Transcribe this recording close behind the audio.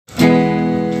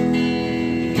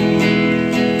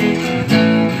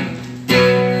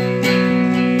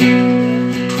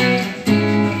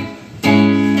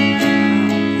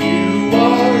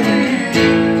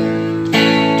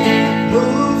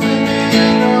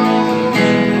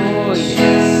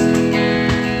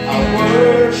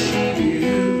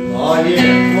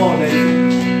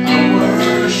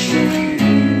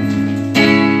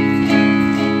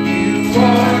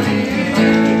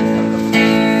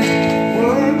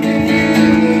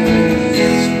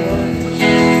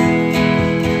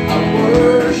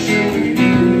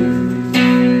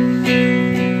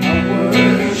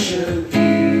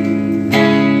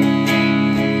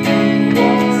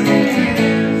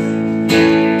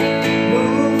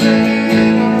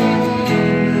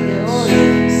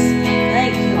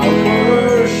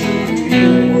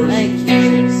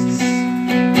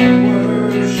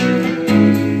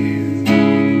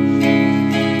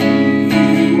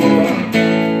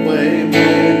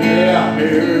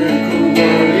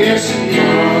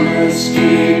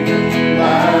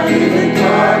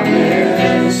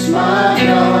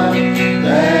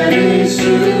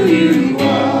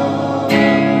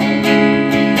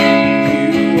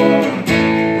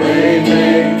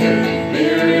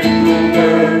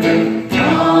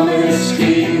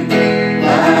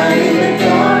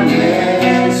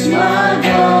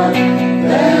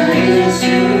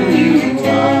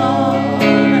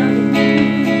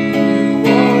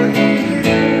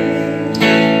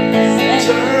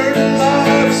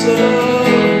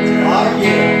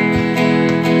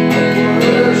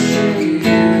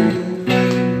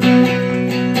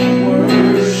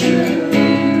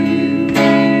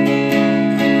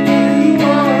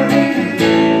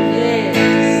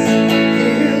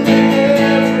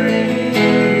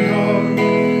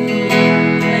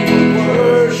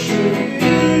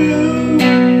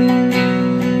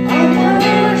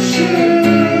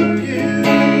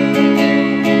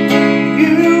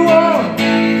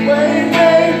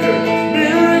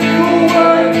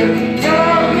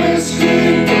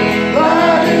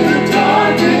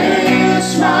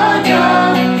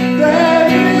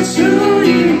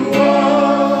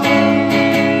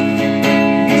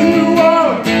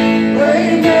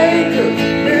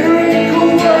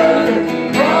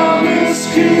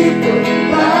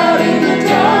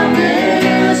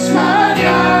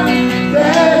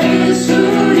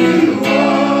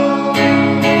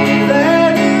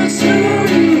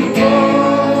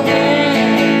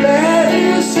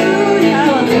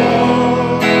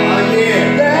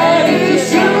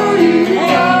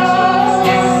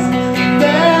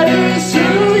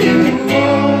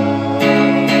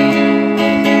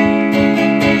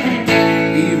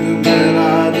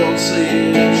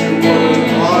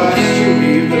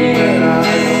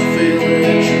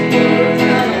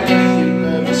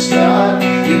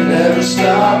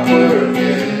stop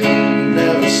working.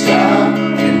 Never stop,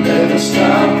 you never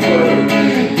stop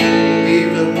working.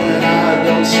 Even when I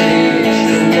don't see it,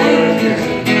 you're working.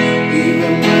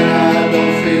 Even when I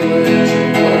don't feel it,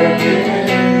 you're working.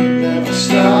 Never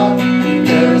stop, you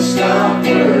never stop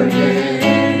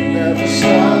working. Never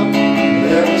stop working.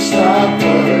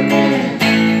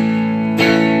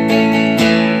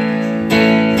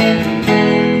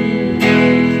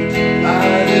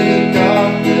 Light in the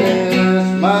darkness,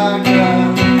 my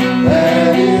God,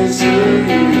 that is who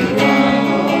you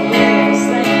are.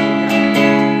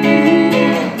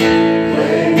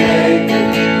 Waymaker,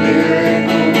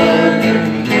 miracle worker,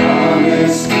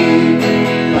 promise keeper.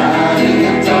 Light in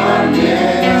the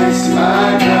darkness, my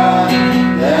God,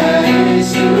 that is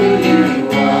who you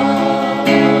are.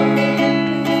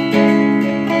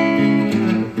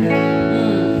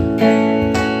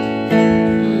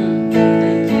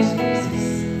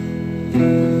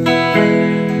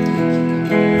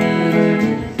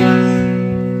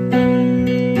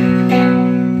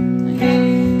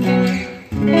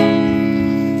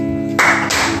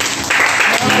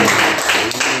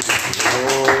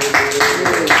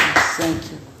 Thank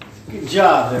you. Good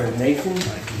job there, Nathan.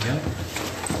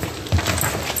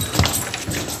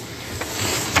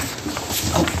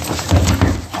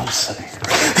 I'll say.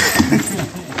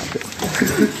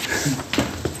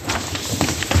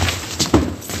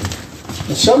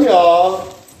 And some of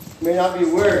y'all may not be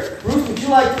aware. Ruth, would you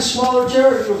like the smaller chair?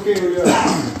 Or is it okay with you?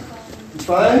 You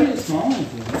fine? It's small.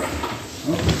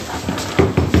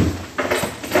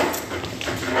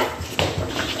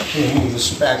 Okay, move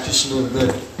this back just a little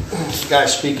bit. This guy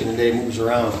speaking today moves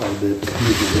around quite a bit.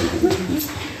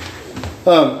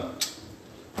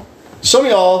 Some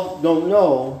of y'all don't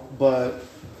know, but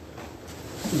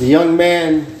the young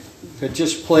man that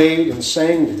just played and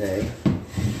sang today,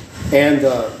 and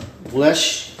the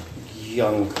less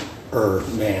younger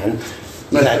man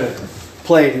that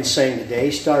played and sang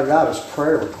today, started out as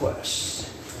prayer requests.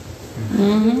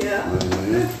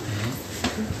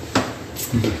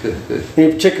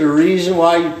 Any particular reason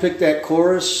why you picked that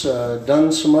chorus?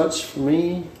 Done so much for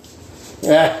me.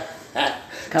 Tell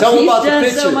him about the done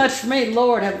picture. so much for me,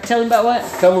 Lord. Tell him about what?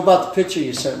 Tell him about the picture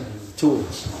you sent me. The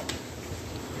tools.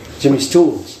 Jimmy's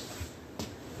tools.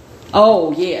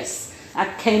 Oh, yes. I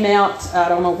came out, I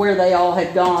don't know where they all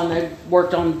had gone. They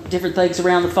worked on different things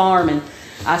around the farm, and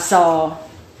I saw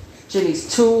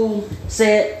Jimmy's tool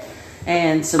set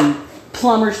and some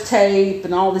plumber's tape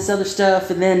and all this other stuff.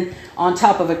 And then on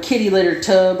top of a kitty litter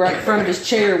tub right in front of his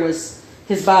chair was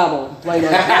his Bible laid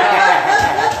out.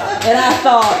 And I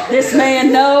thought, this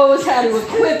man knows how to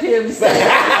equip himself.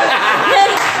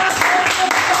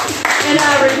 And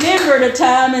I remembered a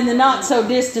time in the not so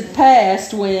distant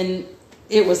past when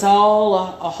it was all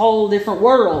a whole different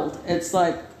world. It's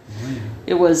like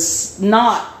it was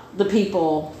not the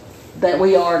people that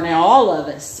we are now, all of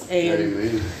us.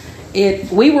 And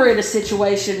we were in a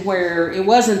situation where it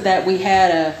wasn't that we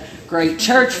had a great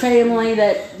church family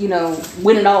that, you know,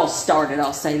 when it all started,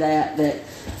 I'll say that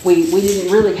we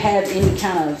didn't really have any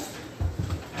kind of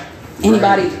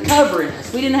anybody covering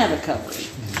us. We didn't have a covering.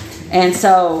 And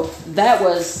so that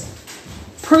was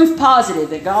proof positive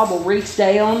that God will reach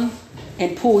down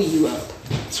and pull you up.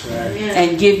 That's right.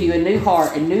 And give you a new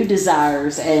heart and new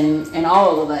desires and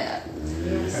all of that.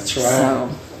 That's right.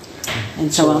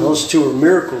 So those two are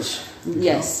miracles.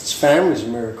 Yes. His family's a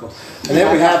miracle. And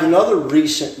then we have another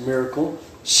recent miracle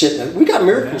sitting. We got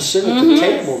miracles sitting at the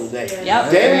table today.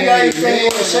 Yep. Dan, you got anything you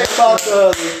want to say about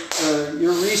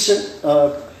your recent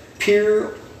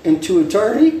peer into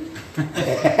eternity?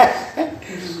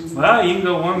 Well, you can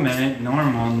go 1 minute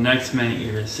normal, and the next minute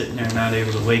you're sitting there not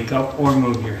able to wake up or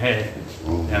move your head.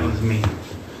 That was me.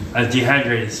 I was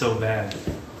dehydrated so bad.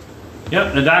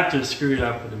 Yep, the doctor screwed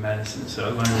up with the medicine, so I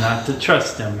learned not to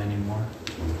trust them anymore.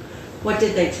 What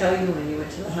did they tell you when you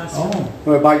went to the hospital? Oh,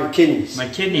 What about your kidneys? my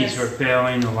kidneys were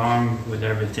failing along with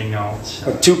everything else.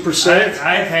 2%?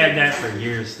 I've had that for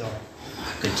years, though.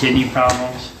 The kidney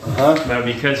problems. But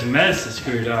because the medicine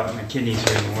screwed up, my kidneys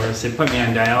were even worse. They put me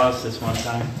on dialysis one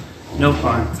time. No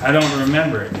fun. I don't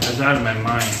remember it. I was out of my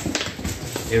mind.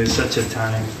 It was such a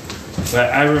time.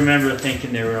 But I remember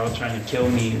thinking they were all trying to kill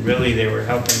me. Really, they were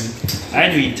helping me. I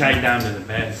had to be tied down to the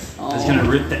bed. I was going to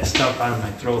rip that stuff out of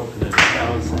my throat for the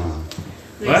dialysis.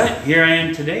 But here I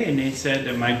am today, and they said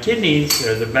that my kidneys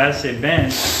are the best they've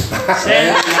been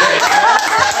since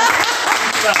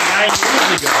about 9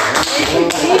 years ago.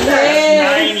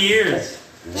 9 years.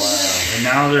 Wow. And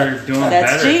now they're doing better.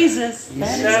 That's Jesus.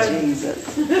 That is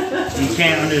Jesus. You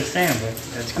can't understand, but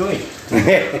that's good.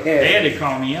 They had to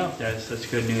call me up. That's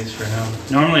good news for him.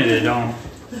 Normally they don't.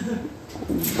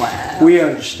 Wow. We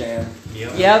understand.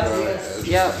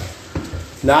 Yep.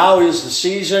 Now is the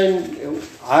season.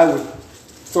 I would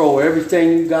throw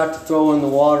everything you got to throw in the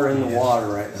water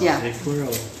right now. Yeah.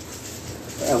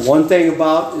 And one thing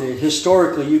about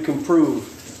historically, you can prove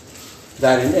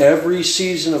that in every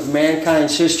season of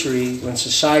mankind's history, when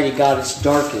society got its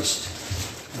darkest,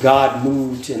 God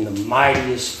moved in the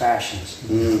mightiest fashions.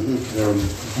 There were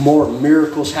more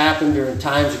miracles happened during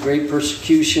times of great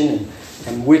persecution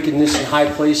and wickedness in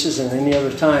high places than any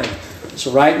other time.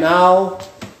 So right now,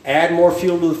 add more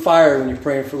fuel to the fire when you're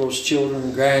praying for those children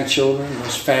and grandchildren, and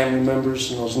those family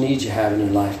members, and those needs you have in your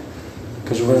life.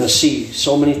 Because we're going to see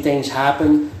so many things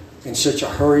happen in such a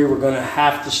hurry, we're going to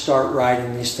have to start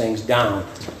writing these things down,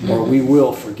 or we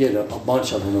will forget a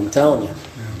bunch of them, I'm telling you.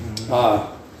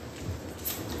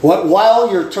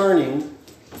 While you're turning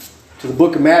to the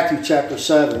book of Matthew chapter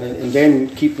 7, and then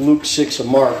keep Luke 6 and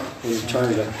Mark when you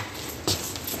turn to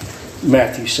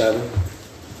Matthew 7.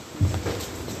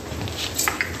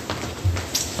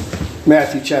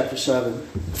 Matthew chapter 7.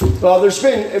 Well, there's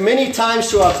been many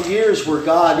times throughout the years where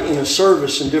God, in a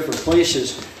service in different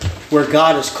places, where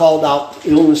God has called out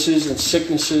illnesses and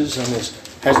sicknesses and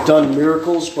has done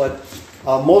miracles, but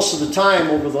most of the time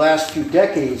over the last few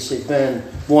decades, they've been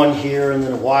one here and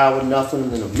then a while with nothing,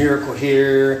 and then a miracle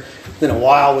here, then a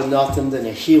while with nothing, then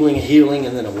a healing,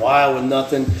 and then a while with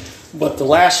nothing. But the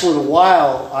last little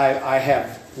while, I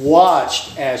have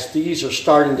watched as these are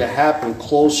starting to happen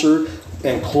closer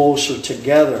and closer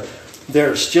together.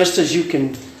 There's, just as you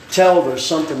can tell, there's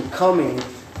something coming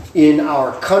in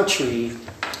our country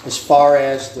as far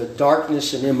as the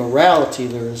darkness and immorality.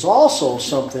 There is also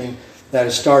something that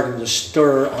is starting to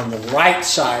stir on the right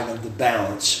side of the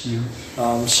balance.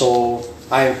 So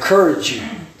I encourage you.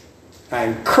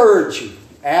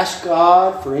 Ask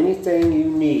God for anything you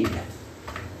need.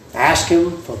 Ask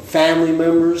Him for family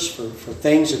members, for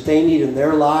things that they need in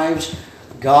their lives.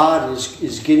 God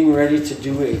is getting ready to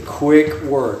do a quick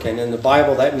work. And in the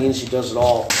Bible, that means He does it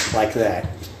all like that.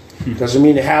 Doesn't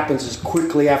mean it happens as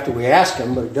quickly after we ask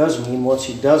Him, but it does mean once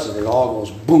He does it, it all goes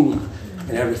boom,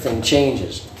 and everything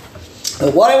changes.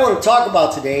 What I want to talk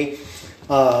about today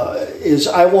is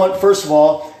first of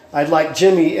all, I'd like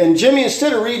Jimmy,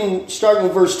 instead of reading, starting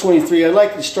with verse 23, I'd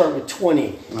like to start with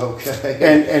 20.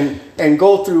 Okay. And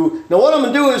go through. Now what I'm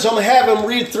going to do is I'm going to have him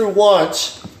read through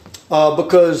once,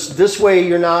 because this way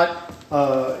you're not,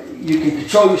 you can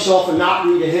control yourself and not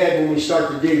read ahead when we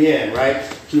start to dig in, right?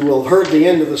 You will have heard the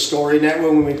end of the story, and that way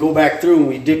when we go back through and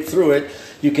we dig through it,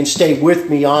 you can stay with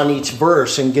me on each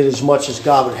verse and get as much as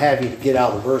God would have you to get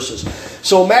out of the verses.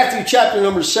 So Matthew chapter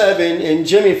number 7, and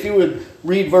Jimmy, if you would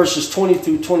read verses 20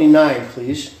 through 29,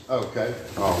 please. Okay.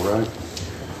 All right.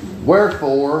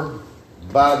 Wherefore,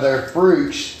 by their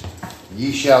fruits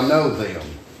ye shall know them.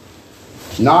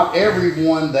 Not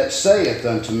everyone that saith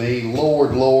unto me,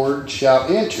 Lord, Lord, shall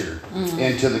enter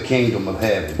into the kingdom of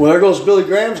heaven. Well, there goes Billy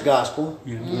Graham's gospel.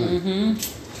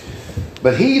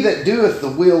 But he that doeth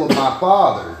the will of my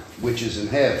Father, which is in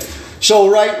heaven.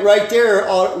 So right there,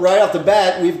 right off the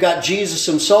bat, we've got Jesus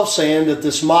Himself saying that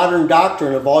this modern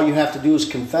doctrine of all you have to do is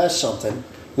confess something.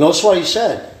 Notice what He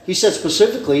said. He said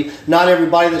specifically, not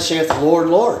everybody that saith, Lord,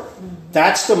 Lord.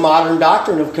 That's the modern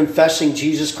doctrine of confessing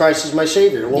Jesus Christ as my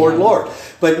Savior, Lord, Lord.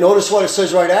 But notice what it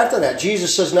says right after that.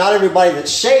 Jesus says, not everybody that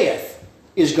saith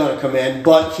is going to come in,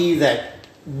 but he that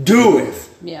doeth.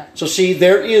 Yeah. So see,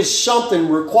 there is something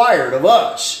required of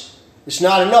us. It's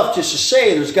not enough just to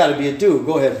say, there's got to be a do.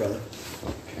 Go ahead, brother.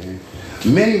 Okay.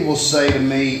 Many will say to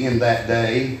me in that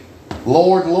day,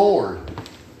 Lord, Lord,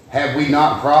 have we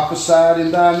not prophesied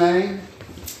in thy name?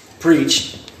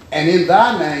 Preached. And in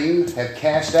thy name have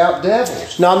cast out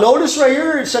devils. Now notice right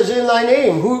here, it says in thy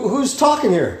name. Who's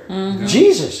talking here?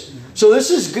 Jesus. So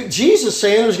this is Jesus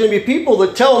saying there's going to be people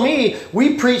that tell me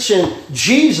we preach in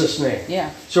Jesus' name.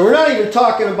 Yeah. So we're not even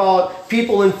talking about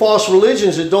people in false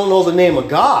religions that don't know the name of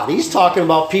God. He's talking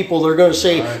about people that are going to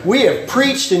say, we have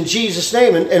preached in Jesus'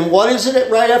 name. And what is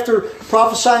it right after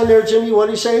prophesying there, Jimmy? What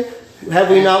did he say? Have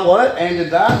we not what? And in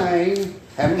thy name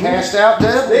have cast out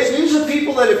devils. These are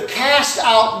people that have cast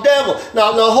out devils.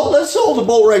 Now let's hold the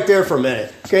boat right there for a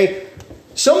minute. Okay?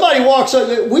 Somebody walks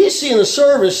up, we see in the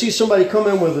service, see somebody come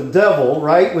in with a devil,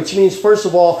 right? Which means, first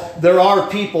of all, there are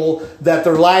people that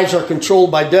their lives are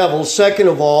controlled by devils. Second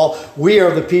of all, we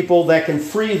are the people that can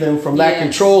free them from that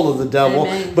control of the devil.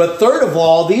 Amen. But third of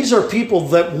all, these are people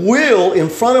that will, in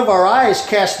front of our eyes,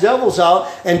 cast devils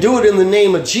out and do it in the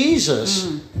name of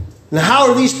Jesus. Now, how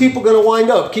are these people going to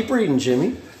wind up? Keep reading,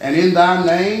 Jimmy. And in thy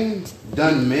name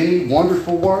done many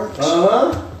wonderful works.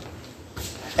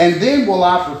 And then will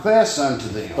I profess unto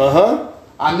them,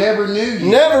 I never knew you.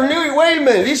 Never knew you. Wait a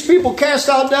minute. These people cast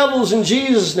out devils in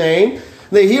Jesus' name.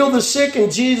 They healed the sick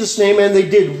in Jesus' name, and they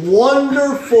did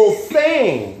wonderful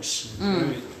things.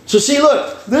 So see,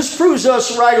 look, this proves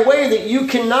us right away that you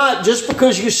cannot, just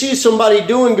because you see somebody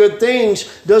doing good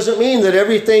things, doesn't mean that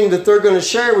everything that they're going to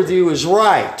share with you is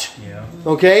right. Yeah.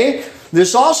 Okay?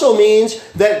 This also means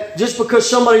that just because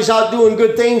somebody's out doing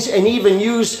good things and even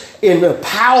used in a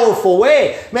powerful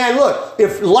way. Man, look,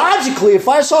 if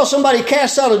I saw somebody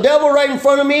cast out a devil right in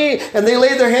front of me and they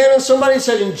laid their hand on somebody and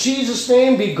said, in Jesus'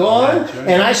 name, be gone,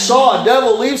 and I saw a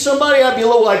devil leave somebody, I'd be a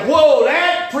little like, whoa,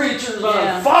 that preacher's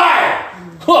on fire.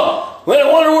 Huh. Well,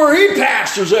 I wonder where he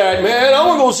pastors at, man. I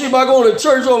want to go see about going to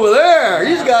church over there.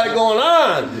 He's got it going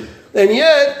on. And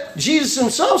yet, Jesus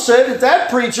himself said that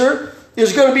preacher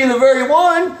is going to be the very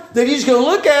one that he's going to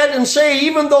look at and say,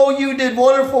 even though you did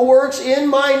wonderful works in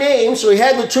my name, so he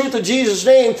had the truth of Jesus'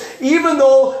 name, even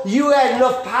though you had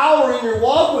enough power in your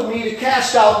walk with me to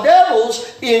cast out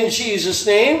devils in Jesus'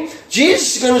 name,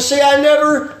 Jesus is going to say, I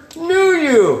never knew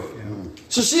you.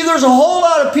 So see, there's a whole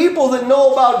lot of people that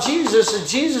know about Jesus and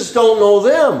Jesus don't know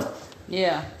them.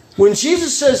 Yeah. When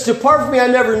Jesus says, depart from me, I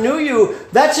never knew you,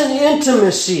 that's an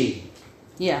intimacy.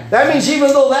 Yeah. That means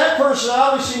even though that person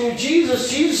obviously knew Jesus,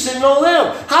 Jesus didn't know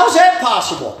them. How's that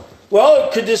possible?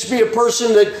 Well, could this be a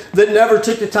person that never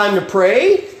took the time to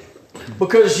pray?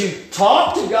 Because you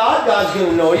talk to God, God's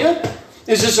going to know you.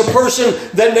 Is this a person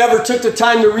that never took the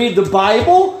time to read the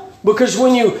Bible? Because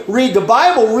when you read the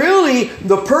Bible, really,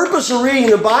 the purpose of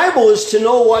reading the Bible is to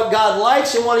know what God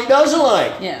likes and what He doesn't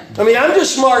like. Yeah. I mean, I'm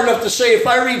just smart enough to say if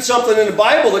I read something in the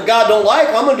Bible that God don't like,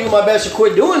 I'm going to do my best to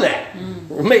quit doing that.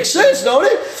 It makes sense, don't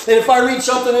it? And if I read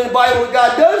something in the Bible that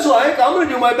God does like, I'm going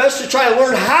to do my best to try to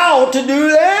learn how to do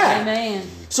that. Amen.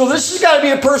 So this has got to be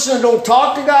a person that don't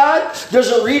talk to God,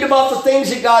 doesn't read about the things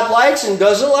that God likes and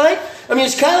doesn't like. I mean,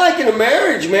 it's kind of like in a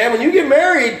marriage, man. When you get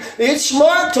married, it's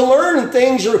smart to learn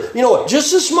things.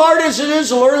 Just as smart as it is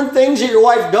to learn things that your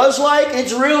wife does like,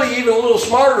 it's really even a little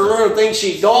smarter to learn things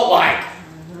she don't like.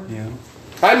 Yeah.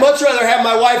 I'd much rather have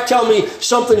my wife tell me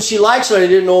something she likes that I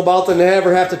didn't know about than to have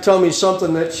her have to tell me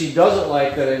something that she doesn't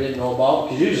like that I didn't know about.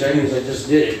 Because usually that means I just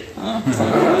did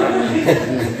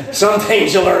it. Some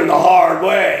things you learn the hard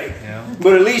way.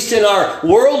 But at least in our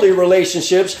worldly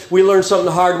relationships, we learn something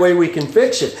the hard way, we can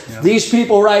fix it. Yeah. These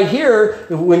people right here,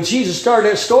 when Jesus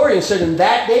started that story and said, in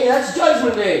that day, that's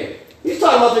Judgment Day. He's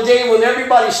talking about the day when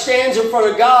everybody stands in front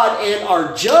of God and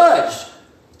are judged.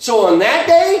 So on that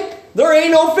day, there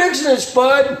ain't no fixing this,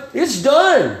 bud. It's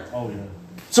done. Oh, yeah.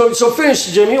 So finish,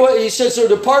 Jimmy. He said, so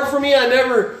depart from me, I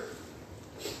never...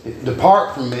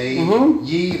 Depart from me,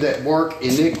 ye that work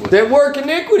iniquity. That work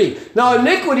iniquity. Now,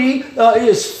 iniquity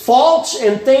is faults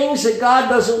and things that God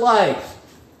doesn't like.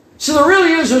 So there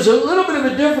really is, there's a little bit of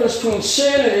a difference between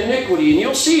sin and iniquity. And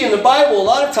you'll see in the Bible, a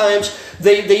lot of times,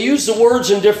 they use the words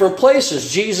in different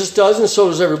places. Jesus does, and so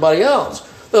does everybody else.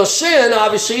 Now, sin,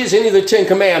 obviously, is any of the 10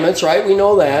 Commandments, right? We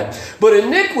know that. But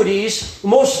iniquities,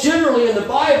 most generally in the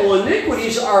Bible,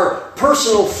 iniquities are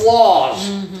personal flaws.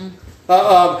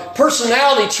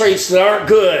 Personality traits that aren't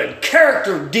good,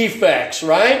 character defects,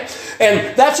 right?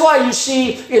 And that's why you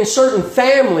see in certain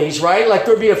families, right? Like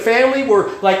there'll be a family where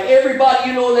like everybody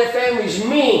you know in that family is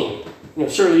mean.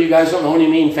 Surely you guys don't know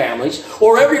any mean families.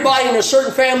 Or everybody in a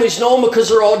certain family is known because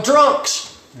they're all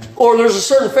drunks. Or there's a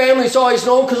certain family that's always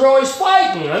known because they're always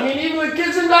fighting. I mean, even the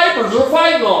kids in diapers are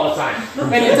fighting all the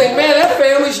time. And you think, man, that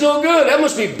family's no good. That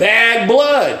must be bad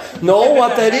blood. No,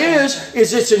 what that is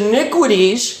it's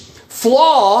iniquities.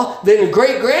 Flaw, then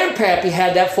great-grandpappy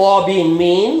had that flaw being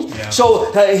mean. Yeah.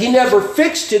 So he never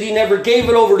fixed it. He never gave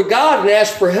it over to God and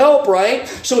asked for help, right?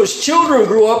 So his children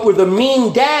grew up with a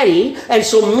mean daddy, and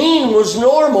so mean was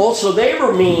normal, so they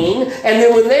were mean. And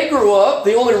then when they grew up,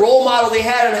 the only role model they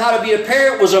had on how to be a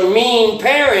parent was a mean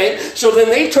parent. So then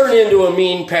they turned into a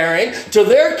mean parent to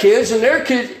their kids, and their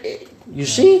kids... You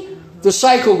see? The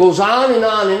cycle goes on and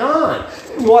on and on.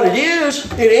 And what it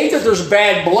is, it ain't that there's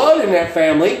bad blood in that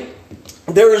family.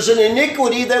 There is an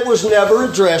iniquity that was never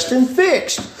addressed and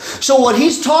fixed. So what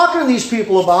he's talking to these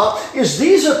people about is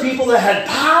these are people that had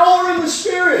power in the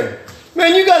Spirit.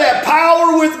 Man, you got to have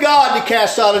power with God to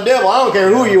cast out a devil. I don't care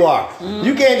who you are.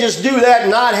 You can't just do that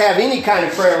and not have any kind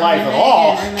of prayer life at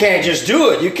all. Can't just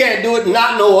do it. You can't do it and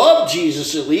not know of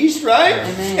Jesus at least, right?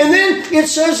 And then it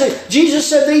says that Jesus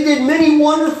said they did many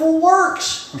wonderful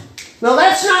works. Now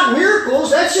that's not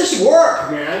miracles. That's just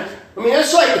work, man. I mean,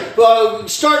 that's like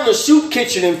starting a soup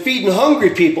kitchen and feeding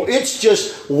hungry people. It's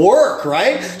just work,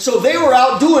 right? So they were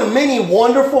out doing many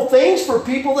wonderful things for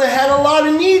people that had a lot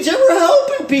of needs. They were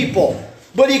helping people.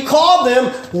 But he called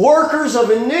them workers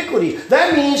of iniquity.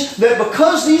 That means that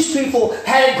because these people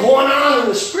had it going on in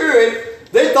the spirit,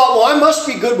 they thought, well, I must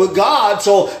be good with God,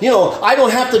 so, I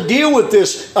don't have to deal with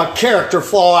this character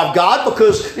flaw I've got,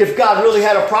 because if God really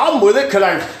had a problem with it, could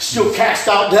I still cast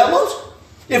out devils?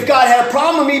 If God had a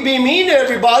problem with me being mean to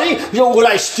everybody, would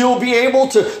I still be able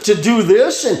to do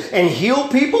this and heal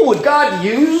people? Would God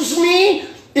use me?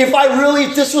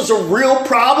 If this was a real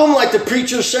problem like the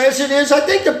preacher says it is, I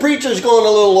think the preacher's going a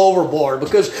little overboard,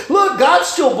 because, look, God's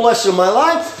still blessing my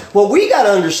life. What we got to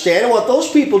understand, and what those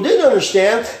people didn't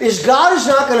understand, is God is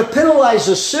not going to penalize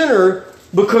the sinner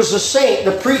because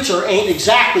the preacher ain't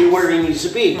exactly where he needs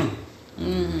to be.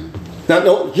 Mm-hmm. Now,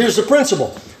 no, here's the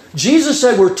principle. Jesus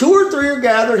said, where 2 or 3 are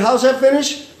gathered, how's that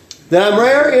finish? That I'm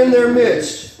there in their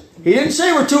midst. He didn't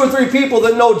say we're 2 or 3 people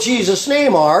that know Jesus'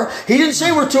 name are. He didn't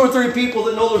say we're 2 or 3 people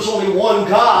that know there's only one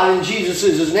God and Jesus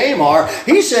is his name are.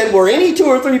 He said where any 2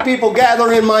 or 3 people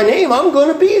gather in my name, I'm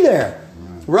going to be there.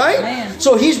 Right? Man.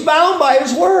 So he's bound by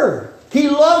his word. He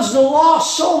loves the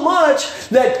lost so much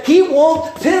that he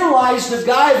won't penalize the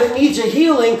guy that needs a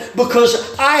healing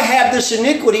because I have this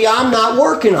iniquity I'm not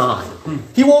working on.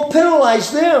 He won't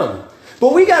penalize them.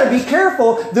 But we got to be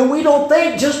careful that we don't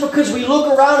think just because we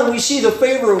look around and we see the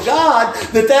favor of God,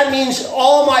 that means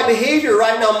all my behavior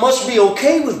right now must be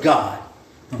okay with God.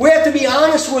 We have to be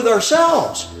honest with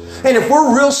ourselves. And if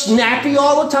we're real snappy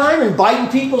all the time and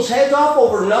biting people's heads off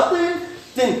over nothing,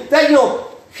 then that,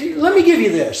 let me give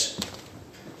you this.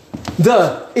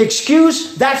 The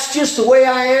excuse, that's just the way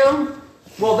I am,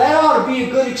 well, that ought to be a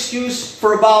good excuse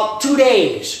for about 2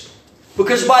 days.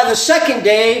 Because by the second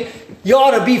day, you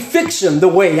ought to be fixing the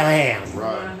way I am.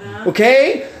 Right.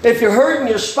 Okay? If you're hurting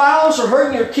your spouse or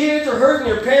hurting your kids or hurting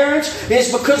your parents, and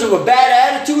it's because of a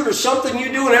bad attitude or something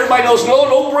you do, and everybody knows, no,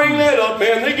 don't bring that up,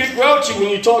 man. They get grouchy when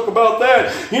you talk about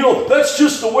that. That's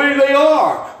just the way they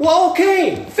are. Well,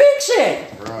 okay, fix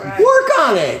it. Right. Work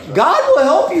on it. God will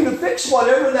help you to fix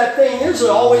whatever that thing is that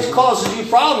always causes you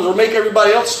problems or make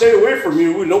everybody else stay away from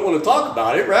you. We don't want to talk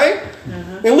about it, right?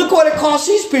 And look what it costs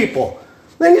these people.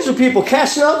 Man, these are people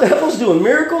casting out devils, doing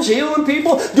miracles, healing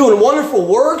people, doing wonderful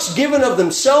works, giving of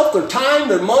themselves, their time,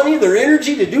 their money, their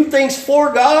energy to do things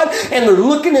for God, and they're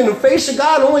looking in the face of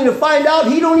God only to find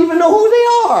out He don't even know who they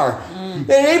are. And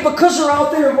it ain't because they're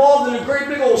out there involved in a great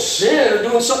big old sin or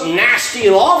doing something nasty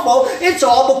and awful. It's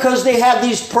all because they have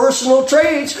these personal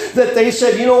traits that they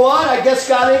said, you know what, I guess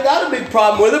God ain't got a big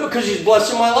problem with it because He's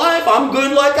blessing my life. I'm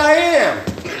good like I am.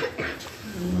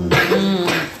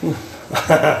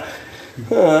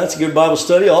 That's a good Bible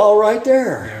study all right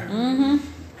there. Mm-hmm.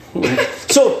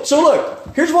 So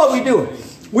look, here's what we do.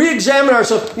 We examine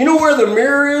ourselves. You know where the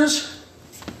mirror is?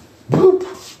 Boop.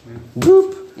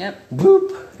 Boop. Yep.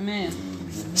 Boop. Amen.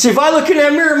 See, if I look in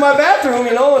that mirror in my bathroom,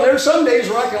 and there's some days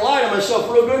where I can lie to myself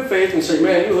real good faith and say,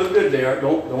 man, you look good there.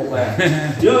 Don't laugh.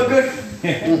 You look good.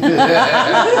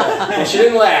 Well, she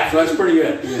didn't laugh. That's pretty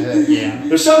good. Yeah.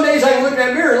 There's some days I can look in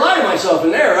that mirror and lie to myself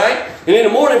in there, right? And in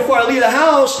the morning before I leave the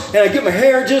house, and I get my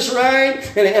hair just right,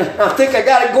 and I think I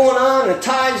got it going on, and the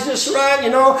tie's just right,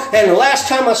 And the last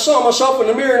time I saw myself in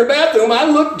the mirror in the bathroom, I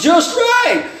looked just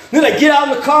right. Then I get out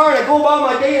in the car and I go about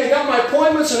my day and I got my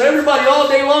appointments, and everybody all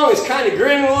day long is kind of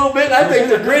grinning a little bit. And I think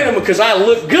they're grinning because I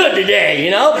look good today,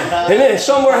 And then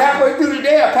somewhere halfway through the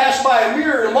day, I pass by a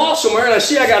mirror in the mall somewhere and I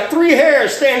see I got 3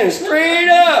 hairs standing straight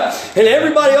up. And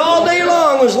everybody all day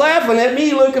long was laughing at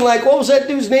me, looking like, what was that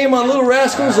dude's name on Little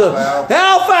Rascals?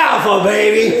 Alfalfa,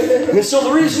 baby. And so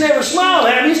the reason they were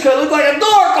smiling at me is because I looked like a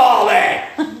dork all day.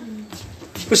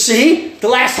 But see, the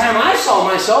last time I saw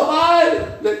myself,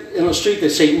 in the street they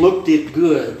say, looked it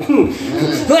good.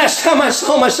 The last time I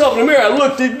saw myself in the mirror, I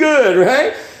looked it good,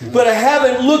 right? But I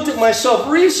haven't looked at myself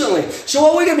recently. So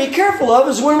what we got to be careful of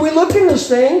is when we look in this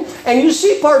thing, and you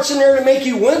see parts in there that make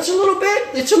you wince a little bit,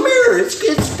 it's a mirror. It's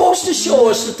supposed to show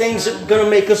us the things that are going to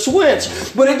make us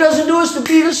wince. But it doesn't do us to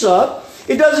beat us up.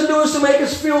 It doesn't do us to make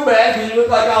us feel bad because he looked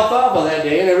like alfalfa that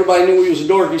day and everybody knew he was a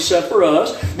dork except for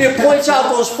us. It points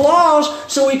out those flaws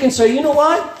so we can say, you know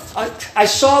what? I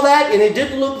saw that and it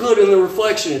didn't look good in the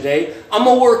reflection today. I'm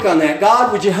going to work on that.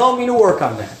 God, would you help me to work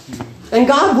on that? And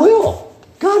God will.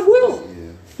 God will.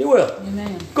 Yeah. He will.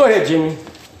 Amen. Go ahead, Jimmy.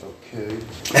 Okay.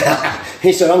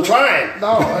 He said, I'm trying.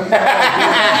 No,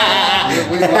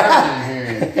 we learned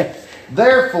in here.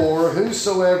 Therefore,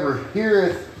 whosoever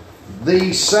heareth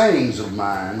these sayings of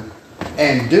mine,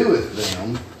 and doeth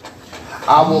them,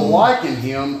 I will liken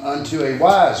him unto a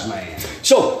wise man.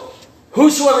 So,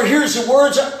 whosoever hears the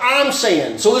words that I'm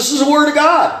saying. So this is the word of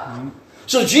God.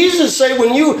 So Jesus said,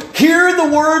 when you hear the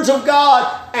words of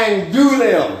God and do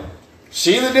them.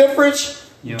 See the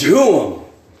difference? Yep. Do them.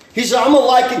 He said, I'm going to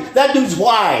liken, that dude's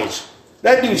wise.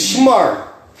 That dude's smart.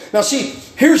 Now see,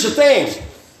 here's the thing.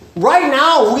 Right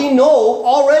now, we know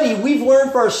already, we've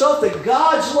learned for ourselves that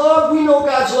God's love, we know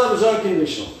God's love is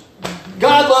unconditional.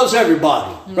 God loves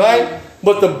everybody, right?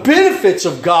 But the benefits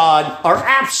of God are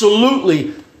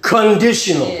absolutely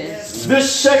conditional. Yes.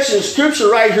 This section of Scripture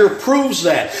right here proves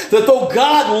that. That though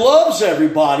God loves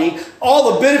everybody,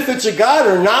 all the benefits of God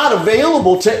are not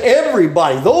available to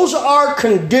everybody. Those are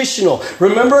conditional.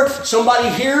 Remember, somebody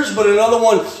hears, but another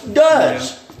one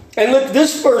does. And look,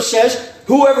 this verse says,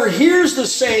 whoever hears the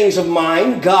sayings of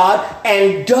mine, God,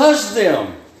 and does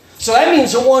them. So that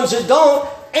means the ones that don't,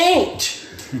 ain't.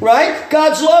 Right?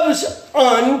 God's love is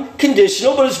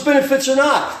unconditional, but His benefits are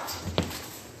not.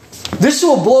 This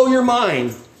will blow your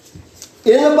mind.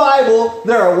 In the Bible,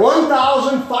 there are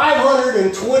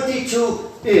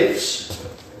 1,522 ifs.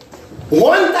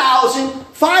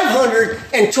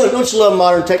 1,520. Don't you love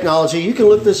modern technology? You can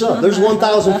look this up. There's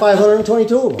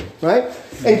 1,522 of them, right?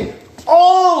 And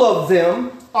all of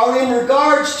them are in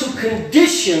regards to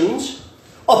conditions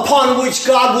upon which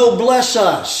God will bless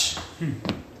us.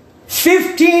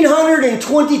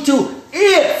 1,522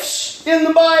 ifs in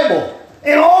the Bible.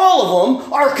 And all of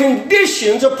them are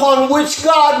conditions upon which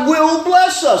God will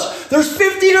bless us. There's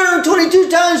 1,522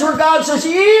 times where God says,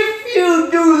 if you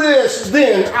do this,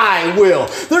 then I will.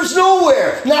 There's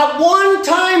nowhere, not one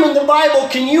time in the Bible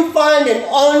can you find an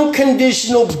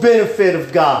unconditional benefit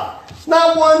of God.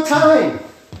 Not one time.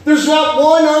 There's not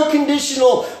one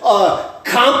unconditional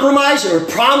compromise or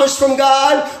promise from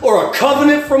God or a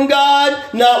covenant from God.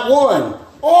 Not one.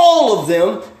 All of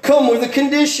them come with a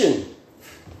condition.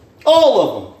 All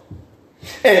of them.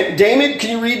 And Damon,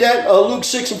 can you read that Luke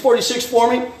 6 and 46 for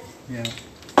me? Yeah.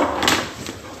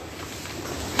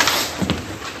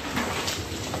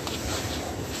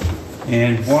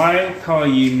 And why call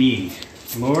ye me,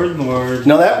 Lord, Lord?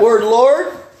 Now that word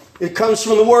Lord, it comes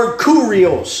from the word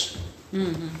kurios.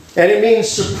 And it means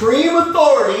supreme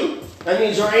authority. That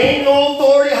means there ain't no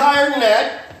authority higher than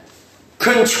that.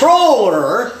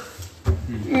 Controller,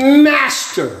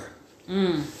 master.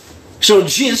 So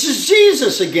this is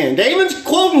Jesus again. Damon's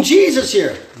quoting Jesus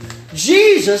here.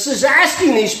 Jesus is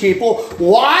asking these people,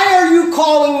 why are you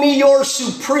calling me your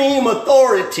supreme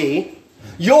authority,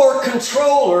 your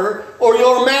controller, or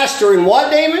your master? And what,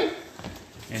 Damon?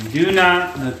 And do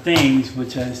not the things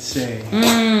which I say.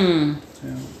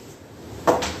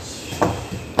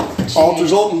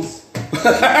 Altar's open.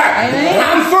 Amen.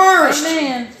 I'm first.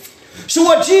 Amen. So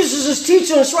what Jesus is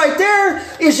teaching us right there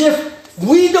is if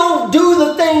we don't do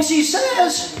the things He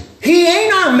says, He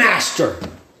ain't our master.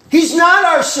 He's not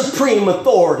our supreme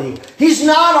authority. He's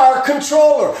not our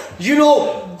controller. You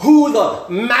know who the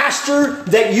master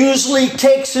that usually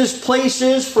takes His place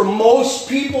is for most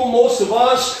people, most of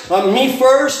us? Me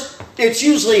first, it's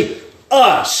usually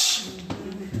us.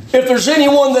 If there's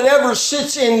anyone that ever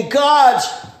sits in God's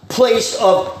place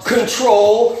of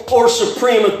control or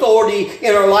supreme authority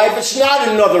in our life, it's not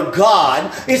another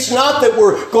God. It's not that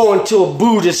we're going to a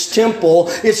Buddhist temple.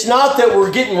 It's not that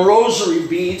we're getting rosary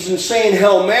beads and saying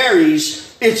Hail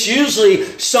Marys. It's usually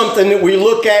something that we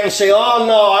look at and say, oh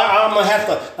no, I'll have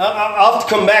to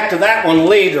come back to that one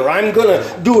later. I'm going to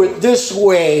do it this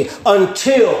way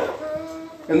until.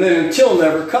 And then until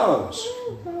never comes.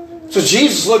 So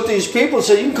Jesus looked at these people and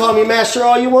said, you can call me master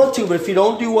all you want to, but if you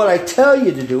don't do what I tell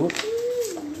you to do.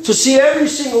 So see, every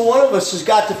single one of us has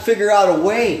got to figure out a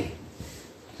way.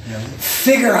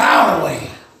 Figure out a way.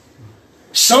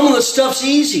 Some of the stuff's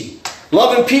easy.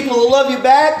 Loving people that love you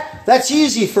back, that's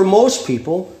easy for most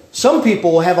people. Some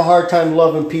people will have a hard time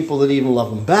loving people that even love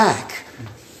them back.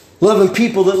 Loving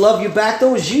people that love you back,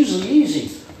 though, is usually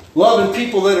easy. Loving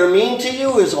people that are mean to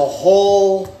you is a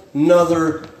whole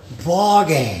nother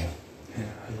ballgame.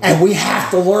 And we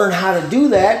have to learn how to do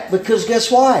that because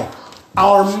guess why?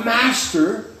 Our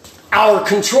master, our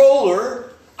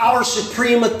controller, our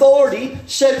supreme authority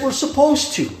said we're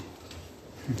supposed to.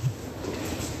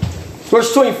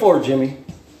 Verse 24, Jimmy.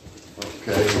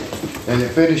 Okay. And it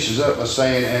finishes up by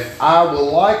saying, and I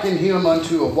will liken him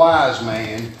unto a wise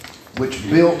man which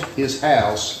built his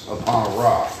house upon a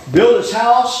rock. Built his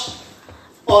house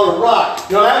on a rock.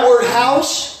 Now that word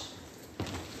house,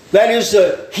 that is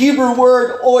the Hebrew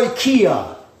word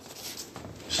oikia.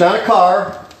 It's not a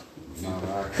car.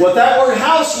 What that word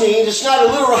house means, it's not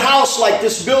a literal house like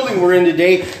this building we're in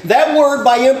today. That word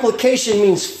by implication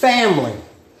means family.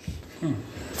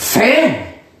 Family.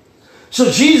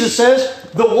 So Jesus says,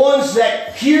 the ones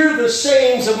that hear the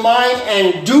sayings of mine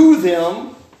and do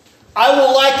them, I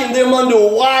will liken them unto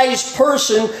a wise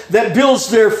person that builds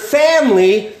their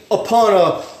family upon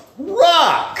a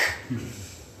rock.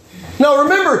 Now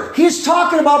remember, he's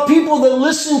talking about people that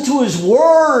listen to his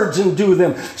words and do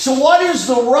them. So what is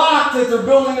the rock that they're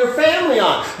building their family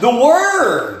on? The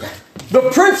Word. The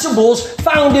principles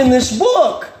found in this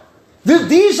book.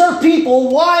 These are people,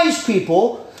 wise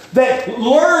people, that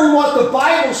learn what the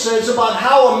Bible says about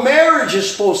how a marriage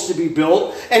is supposed to be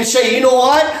built and say, you know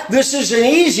what, this isn't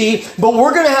easy, but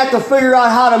we're going to have to figure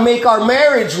out how to make our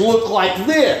marriage look like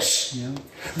this. Yeah.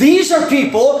 These are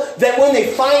people that when they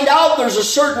find out there's a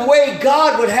certain way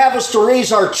God would have us to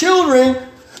raise our children,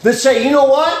 that say, you know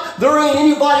what, there ain't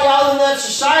anybody out in that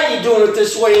society doing it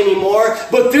this way anymore,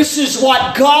 but this is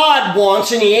what God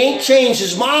wants and He ain't changed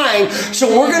His mind, so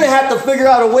we're going to have to figure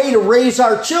out a way to raise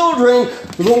our children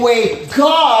the way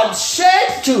God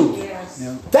said to. Yes.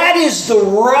 Yeah. That is the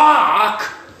rock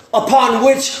upon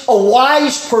which a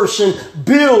wise person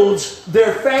builds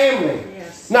their family.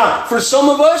 Now, for some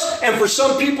of us and for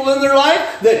some people in their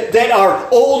life that are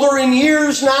older in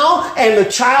years now and the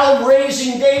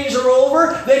child-raising days are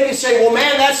over, they can say, well,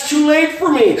 man, that's too late for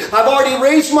me. I've already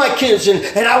raised my kids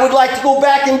and I would like to go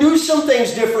back and do some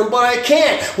things different, but I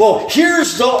can't. Well,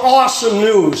 here's the awesome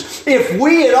news. If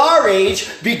we at our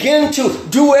age begin to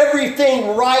do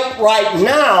everything right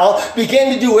now,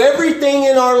 begin to do everything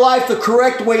in our life the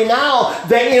correct way now,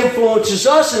 that influences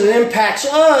us and impacts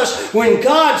us, when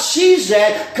God sees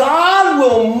that, God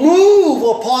will move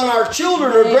upon our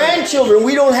children or grandchildren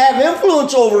we don't have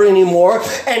influence over anymore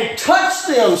and touch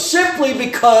them simply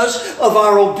because of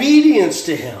our obedience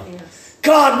to Him. Yes.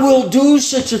 God will do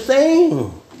such a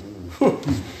thing.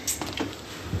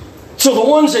 So the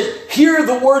ones that hear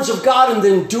the words of God and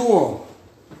then do them.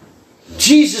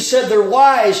 Jesus said they're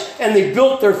wise and they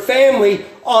built their family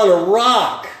on a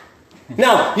rock.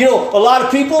 Now, you know, a lot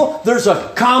of people, there's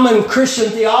a common Christian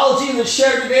theology that's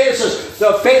shared today. It says,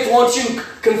 the faith, once you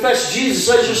confess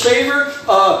Jesus as your Savior,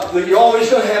 that you're always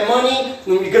going to have money,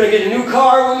 you're going to get a new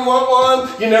car when you want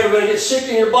one, you're never going to get sick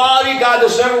in your body, God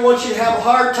does never want you to have a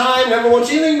hard time, never wants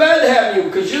anything bad to happen to you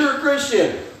because you're a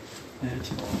Christian.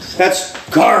 That's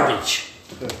garbage.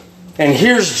 And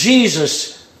here's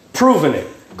Jesus proving it.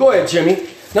 Go ahead, Jimmy.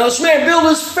 Now this man built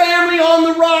his family on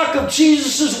the rock of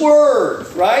Jesus' word,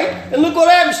 right? And look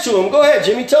what happens to him. Go ahead,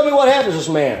 Jimmy. Tell me what happens to this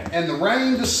man. And the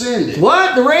rain descended.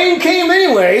 What? The rain came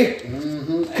anyway.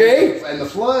 Mm-hmm. Okay. And the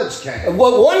floods came.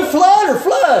 What, one flood or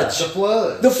floods? The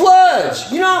floods. The floods.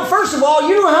 You know, first of all,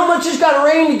 you know how much it's got to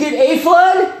rain to get a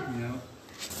flood? Yeah.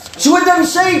 So it doesn't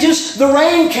say just the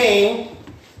rain came,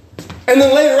 and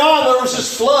then later on there was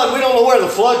this flood. We don't know where the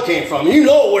flood came from. You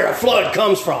know where a flood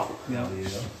comes from. Yeah.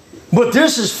 But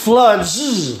this is floods.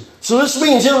 So this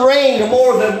means it rained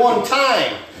more than one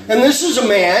time. And this is a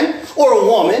man or a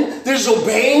woman that is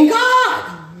obeying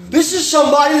God. This is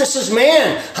somebody that says,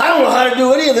 man, I don't know how to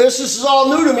do any of this. This is all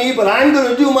new to me, but I'm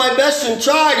going to do my best and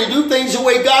try to do things the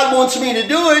way God wants me to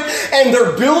do it. And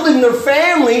they're building their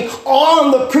family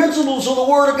on the principles of the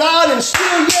Word of God, and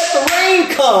still yet the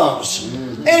rain comes.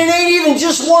 And it ain't even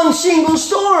just one single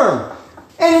storm.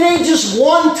 And it ain't just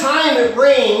one time it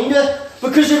rained.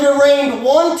 Because if it rained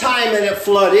one time and it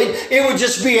flooded, it would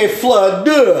just be a flood,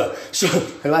 duh. So,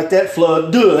 I like that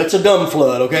flood, duh. That's a dumb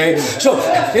flood, okay? So,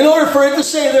 in order for it to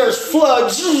say there's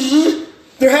floods,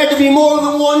 there had to be more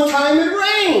than one time it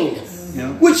rained.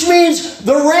 Yeah. Which means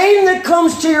the rain that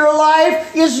comes to your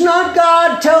life is not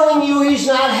God telling you He's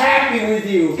not happy with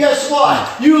you. Guess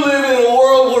what? You live in a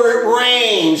world where it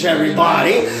rains,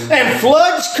 everybody, and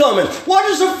floods coming. What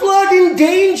is a flood in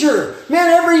danger? Man,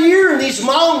 every year in these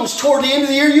mountains toward the end of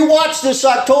the year, you watch this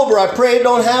October. I pray it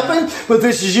don't happen, but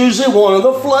this is usually one of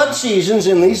the flood seasons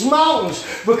in these mountains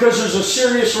because there's a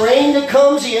serious rain that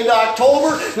comes the end of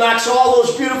October, knocks all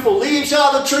those beautiful leaves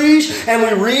out of the trees, and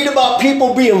we read about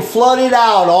people being flooded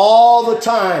out all the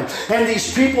time. And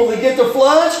these people that get the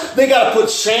floods, they got to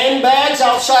put sandbags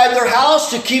outside their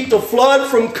house to keep the flood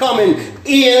from coming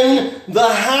in the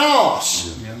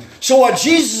house. So what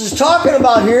Jesus is talking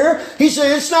about here, He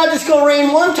said it's not just going to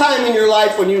rain one time in your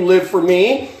life when you live for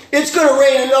me. It's going to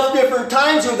rain enough different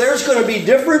times where there's going to be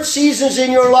different seasons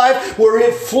in your life where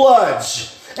it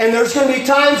floods. And there's going to be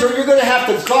times where you're going to have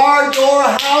to guard your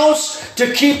house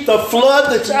to keep the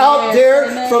flood that's out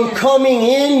there from coming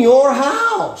in your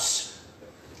house.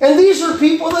 And these are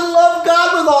people that love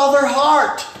God with all their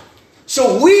heart.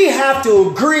 So we have to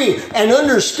agree and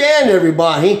understand,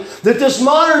 everybody, that this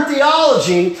modern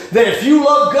theology, that if you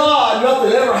love God,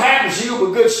 nothing ever happens to you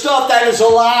but good stuff, that is a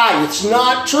lie. It's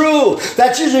not true.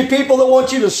 That's usually people that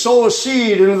want you to sow a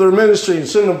seed into their ministry and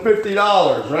send them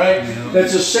 $50, right? Yeah.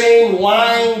 That's the same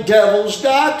lying devil's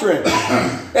doctrine.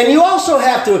 And you also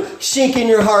have to sink in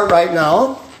your heart right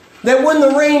now that when the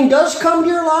rain does come to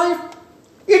your life,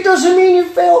 it doesn't mean you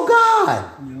fail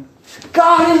God. Yeah.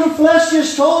 God in the flesh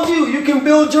just told you, you can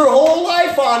build your whole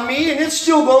life on me and it's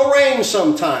still going to rain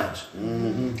sometimes.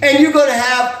 And you're going to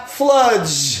have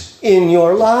floods in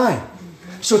your life.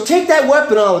 So take that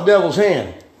weapon out of the devil's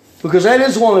hand. Because that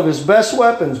is one of his best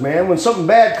weapons, man. When something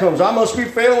bad comes, I must be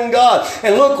failing God.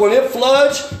 And look, when it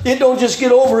floods, it don't just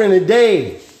get over in a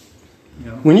day.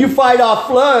 When you fight off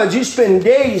floods, you spend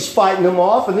days fighting them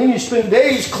off, and then you spend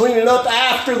days cleaning up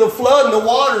after the flood and the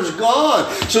water's gone.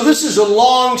 So this is a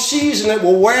long season that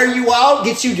will wear you out,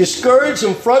 get you discouraged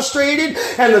and frustrated,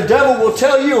 and the devil will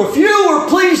tell you, if you were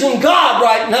pleasing God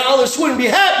right now, this wouldn't be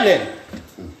happening.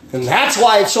 And that's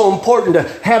why it's so important to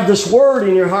have this word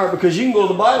in your heart, because you can go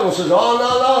to the Bible and say, oh,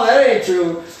 no, that ain't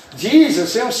true.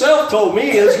 Jesus himself told me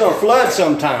it's going to flood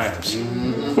sometimes.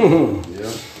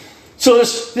 So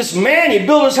this man, he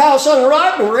built his house on the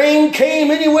rock. The rain came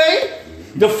anyway.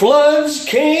 The floods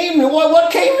came.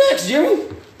 What came next, Jimmy?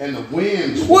 And the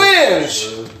winds.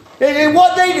 Winds. And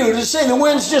what they do? Does it say the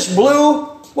winds just blew?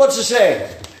 What's it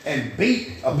say? And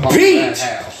beat upon that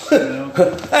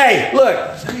house. Hey,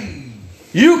 look.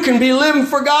 You can be living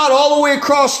for God all the way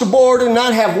across the board and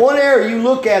not have one area you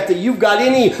look at that you've got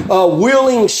any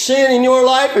willing sin in your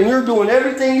life, and you're doing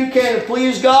everything you can to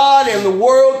please God, and the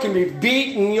world can be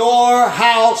beating your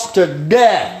house to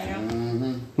death.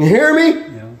 You hear me?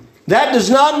 Yeah. That does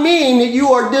not mean that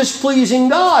you are displeasing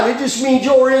God. It just means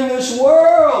you're in this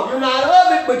world. You're not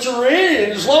of it, but you're in it.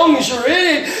 And as long as you're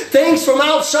in it, things from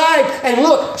outside. And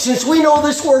look, since we know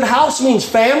this word house means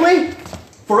family,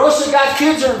 for us that got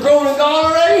kids that are grown and gone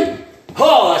already,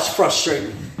 oh, that's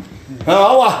frustrating.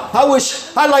 I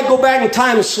wish I'd like to go back in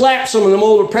time and slap some of them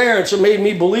older parents that made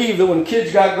me believe that when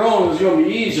kids got grown it was going to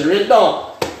be easier. It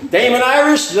don't. Damon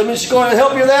Irish, I'm just going to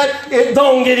help you with that. It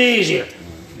don't get easier.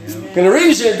 And the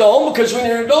reason it don't, because when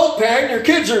you're an adult parent, your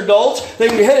kids are adults, they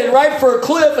can be headed right for a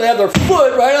cliff and have their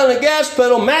foot right on the gas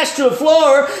pedal, mashed to the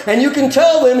floor, and you can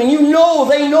tell them, and you know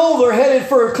they know they're headed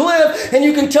for a cliff, and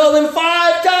you can tell them 5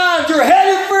 times, you're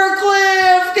headed for a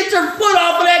cliff, get your foot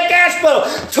off of that gas pedal,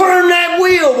 turn that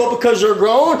wheel. But because they're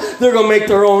grown, they're going to make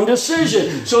their own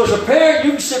decision. So as a parent,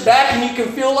 you can sit back and you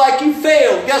can feel like you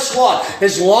failed. Guess what?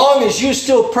 As long as you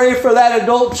still pray for that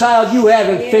adult child, you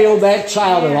haven't failed that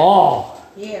child at all.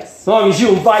 Yes. As long as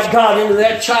you invite God into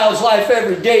that child's life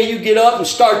every day, you get up and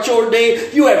start your day,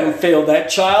 you haven't failed that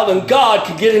child. And God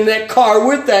could get in that car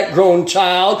with that grown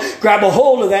child, grab a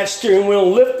hold of that steering wheel,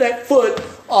 and lift that foot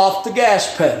off the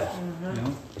gas pedal.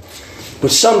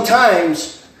 But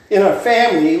sometimes in our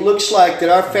family, it looks like that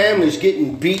our family's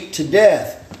getting beat to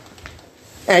death.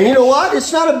 And you know what?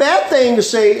 It's not a bad thing to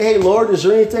say, hey, Lord, is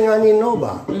there anything I need to know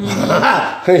about?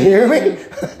 You hear me?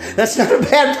 That's not a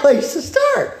bad place to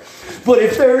start. But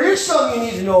if there is something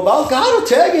you need to know about, God will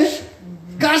tell you.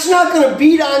 God's not going to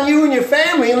beat on you and your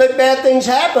family and let bad things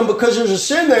happen because there's a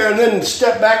sin there and then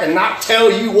step back and not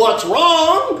tell you what's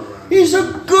wrong. He's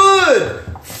a good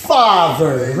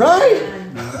father,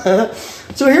 right?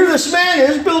 So here this man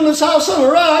is building his house on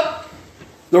the rock.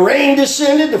 The rain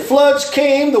descended, the floods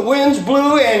came, the winds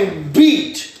blew and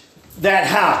beat that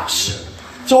house.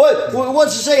 So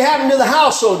what's it say happened to the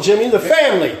household, Jimmy? The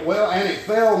family. Well, and it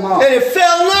fell not. And it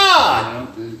fell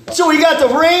not. So we got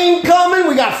the rain coming.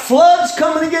 We got floods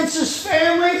coming against this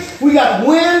family. We got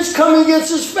winds coming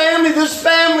against this family. This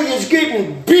family is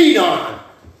getting beat on.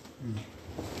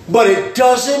 But it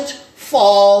doesn't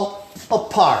fall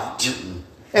apart.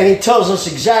 And he tells us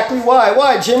exactly why.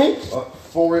 Why, Jimmy?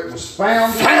 For it was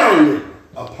founded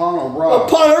upon a rock.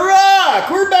 Upon a rock.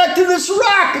 We're back to this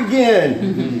rock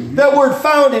again. That word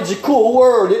founded is a cool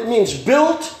word. It means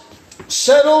built,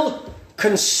 settled,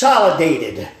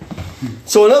 consolidated.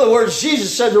 So in other words,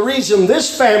 Jesus said the reason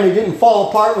this family didn't fall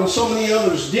apart when so many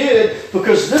others did,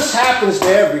 because this happens to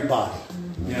everybody.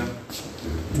 Yeah.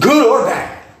 Good or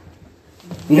bad.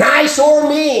 Nice or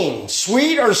mean.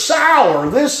 Sweet or sour.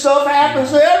 This stuff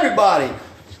happens to everybody.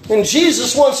 And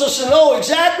Jesus wants us to know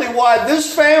exactly why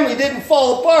this family didn't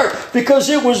fall apart. Because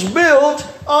it was built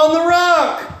on the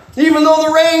rock. Even though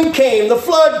the rain came, the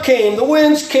flood came, the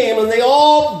winds came, and they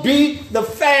all beat the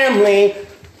family,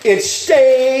 it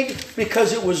stayed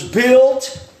because it was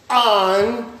built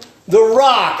on the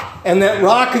rock. And that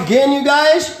rock, again, you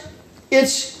guys,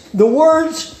 it's the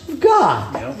words of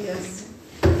God. Yep. Yes.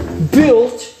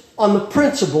 Built on the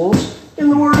principles in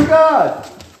the Word of God.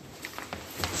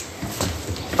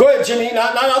 Go ahead, Jimmy.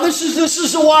 Now, this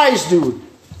is a wise dude.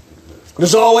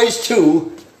 There's always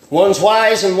two. One's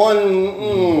wise and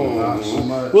one... Not so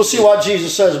much. We'll see what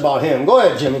Jesus says about him. Go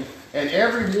ahead, Jimmy. And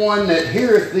everyone that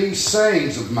heareth these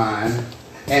sayings of mine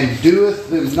and doeth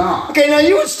them not. Okay, now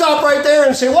you would stop right there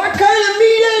and say, what kind of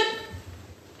meat it?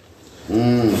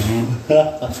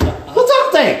 What's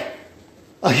up, think?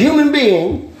 a human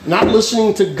being not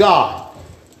listening to God.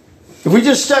 If we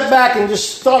just step back and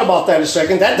just thought about that a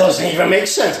second, that doesn't even make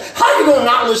sense. How are you going to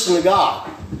not listen to God?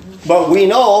 But we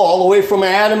know all the way from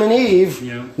Adam and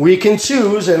Eve, we can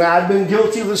choose, and I've been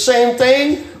guilty of the same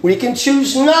thing, we can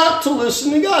choose not to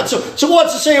listen to God. So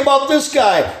what's it say about this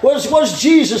guy? What does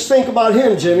Jesus think about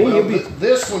him, Jimmy? Well,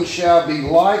 this one shall be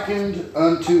likened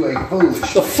unto a foolish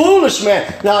man. The foolish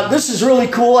man. Now, this is really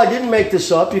cool. I didn't make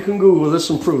this up. You can Google this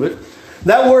and prove it.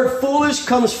 That word foolish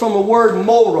comes from a word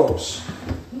moros.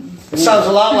 It sounds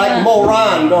a lot like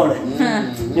moron, don't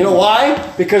it? You know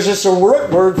why? Because it's a root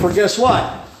word for guess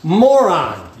what?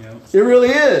 Moron. It really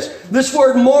is. This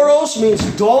word moros means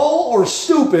dull or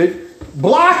stupid,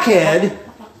 blockhead,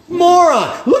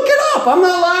 moron. Look it up. I'm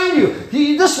not lying to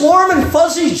you. This warm and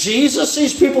fuzzy Jesus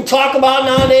these people talk about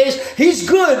nowadays, he's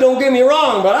good, don't get me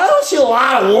wrong, but I don't see a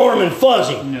lot of warm and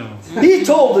fuzzy. No. He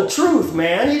told the truth,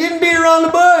 man. He didn't beat around the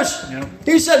bush.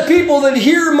 He said people that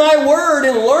hear my word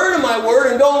and learn of my word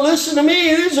and don't listen to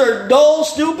me, these are dull,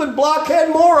 stupid, blockhead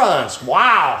morons.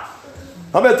 Wow.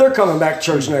 I bet they're coming back to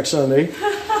church next Sunday.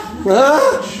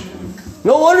 Huh?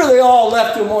 No wonder they all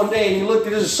left him one day and he looked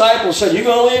at his disciples and said, you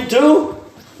going to leave too?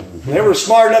 And they were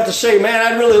smart enough to say, man,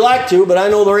 I'd really like to, but I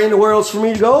know there ain't nowhere else for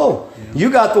me to go. You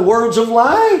got the words of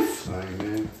life.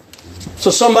 Amen. So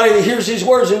somebody that hears these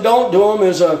words and don't do them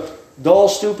is a dull,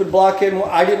 stupid, blockhead.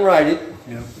 I didn't write it.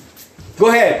 Go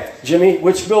ahead, Jimmy.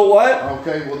 Which built what?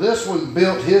 Okay, well this one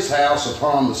built his house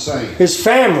upon the sand. His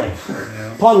family.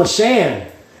 Upon the sand.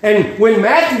 And when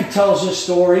Matthew tells this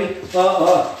story,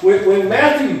 when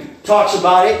Matthew talks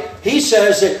about it, he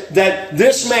says that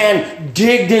this man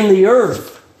digged in the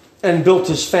earth and built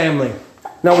his family.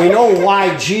 Now we know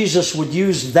why Jesus would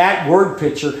use that word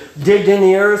picture, digged in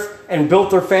the earth and built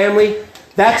their family.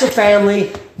 That's a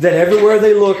family that everywhere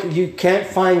they look, you can't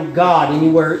find God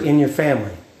anywhere in your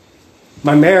family.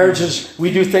 My marriage is,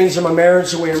 we do things in my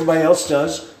marriage the way everybody else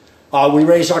does. We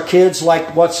raise our kids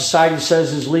like what society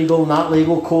says is legal, not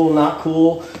legal, cool, not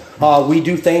cool. We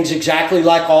do things exactly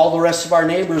like all the rest of our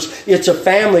neighbors. It's a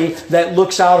family that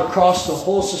looks out across the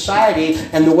whole society,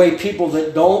 and the way people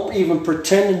that don't even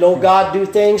pretend to know God do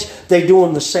things, they do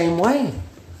them the same way.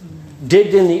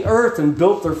 Digged in the earth and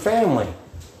built their family.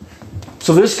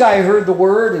 So this guy heard the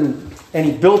word and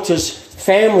he built his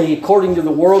family according to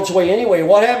the world's way anyway.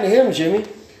 What happened to him, Jimmy?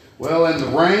 Well, and the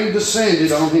rain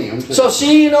descended on him. So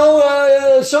see,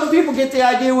 some people get the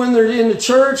idea when they're in the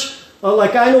church.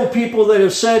 Like I know people that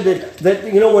have said that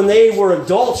when they were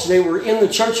adults, they were in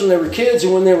the church when they were kids,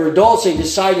 and when they were adults, they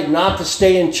decided not to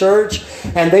stay in church,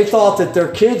 and they thought that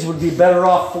their kids would be better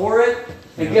off for it.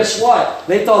 And guess what?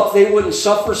 They thought they wouldn't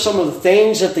suffer some of the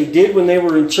things that they did when they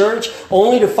were in church,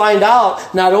 only to find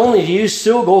out not only do you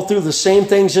still go through the same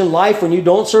things in life when you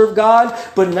don't serve God,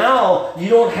 but now you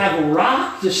don't have a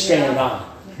rock to stand on.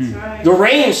 Right. The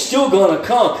rain's still going to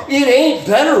come. It ain't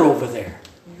better over there.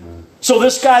 So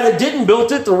this guy that didn't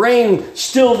build it, the rain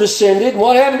still descended.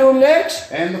 What happened to him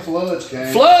next? And the floods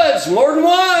came. Floods, more than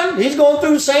one. He's going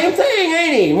through the same thing,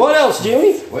 ain't he? What else,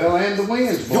 Jimmy? Well, and the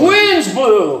winds blew. The winds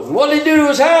blew. What did they do to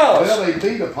his house? Well, they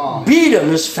beat upon him. Beat him,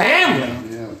 his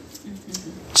family. Yeah.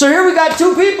 So here we got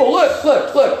two people.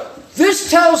 Look. This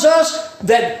tells us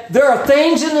that there are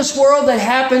things in this world that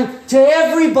happen to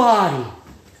everybody.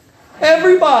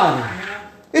 Everybody.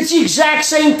 It's the exact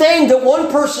same thing that one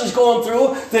person's going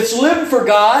through that's living for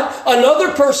God.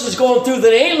 Another person's going through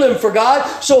that ain't living for God.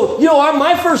 So,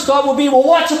 my first thought would be, well,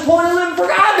 what's the point of living for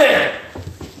God then?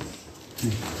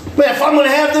 Man, if I'm going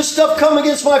to have this stuff come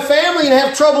against my family and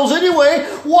have troubles anyway,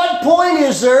 what point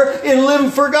is there in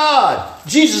living for God?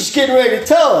 Jesus is getting ready to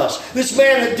tell us. This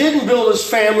man that didn't build his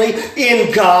family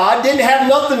in God, didn't have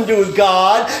nothing to do with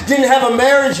God, didn't have a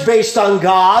marriage based on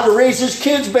God, or raise his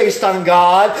kids based on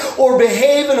God, or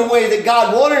behave in a way that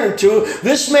God wanted him to.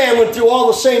 This man went through all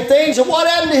the same things. And what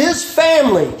happened to his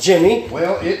family, Jimmy?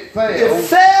 Well, it fell. It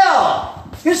fell.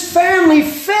 His family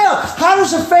fell. How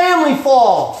does a family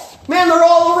fall? Man, they're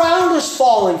all around us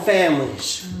fallen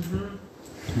families.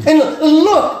 And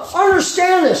look,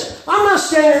 understand this. I'm not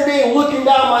standing there looking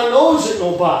down my nose at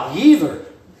nobody either.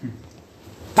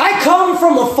 I come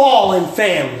from a fallen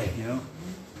family.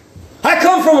 I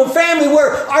come from a family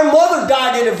where our mother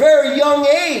died at a very young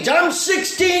age. I'm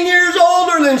 16 years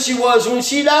older than she was when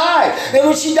she died. And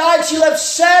when she died, she left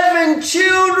 7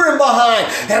 children behind.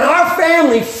 And our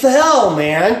family fell,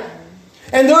 man.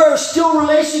 And there are still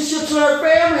relationships in our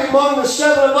family among the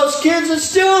 7 of us kids that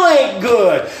still ain't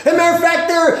good. As a matter of fact,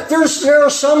 there are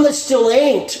some that still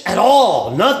ain't at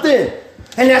all. Nothing.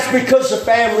 And that's because the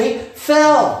family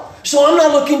fell. So I'm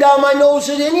not looking down my nose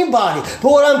at anybody.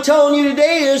 But what I'm telling you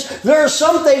today is there are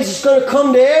some things that's going to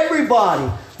come to everybody.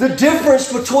 The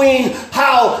difference between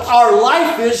how our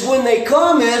life is when they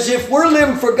come is if we're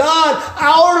living for God,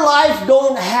 our life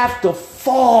don't have to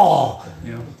fall.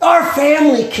 Yeah. Our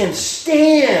family can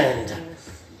stand.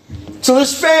 So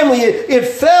this family, it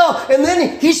fell, and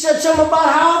then he said something about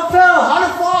how it fell. How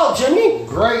did it fall, Jimmy?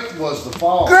 Great was the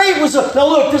fall. Great was the... Now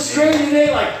look, this crazy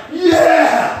today, like,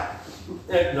 yeah!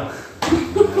 No.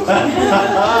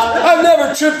 I've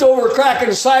never tripped over a crack in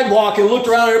the sidewalk and looked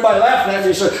around at everybody laughing at me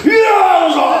and said, yeah, that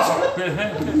was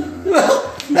awesome!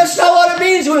 Well, that's not what it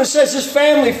means when it says this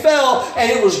family fell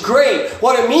and it was great.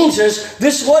 What it means is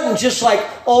this wasn't just like,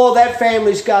 oh, that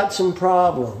family's got some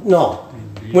problem. No.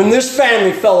 When this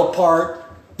family fell apart,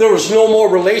 there was no more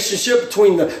relationship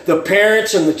between the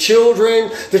parents and the children.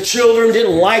 The children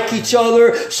didn't like each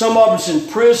other. Some of them's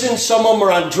in prison. Some of them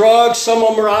are on drugs. Some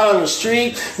of them are out on the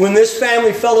street. When this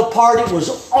family fell apart, it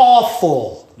was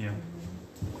awful. Yeah.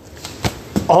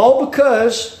 All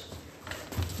because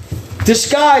this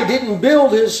guy didn't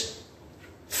build his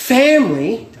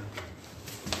family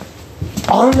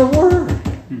on the Word.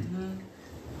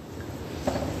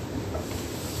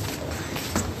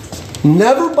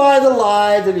 Never buy the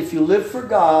lie that if you live for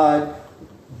God,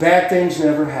 bad things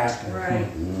never happen. Right.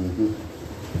 Mm-hmm.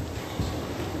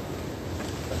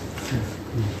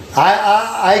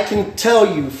 I can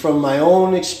tell you from my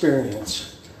own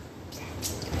experience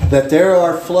that there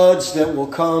are floods that will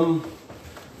come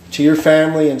to your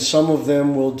family, and some of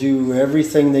them will do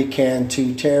everything they can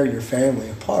to tear your family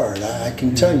apart. I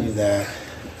can tell you that.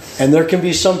 And there can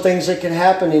be some things that can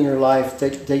happen in your life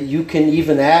that you can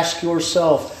even ask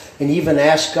yourself and even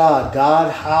ask God,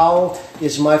 God, how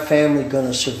is my family going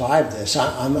to survive this?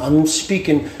 I'm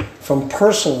speaking from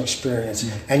personal experience.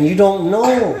 And you don't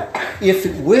know if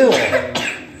it will.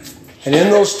 And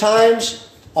in those times,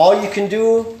 all you can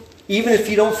do, even if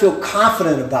you don't feel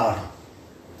confident about it,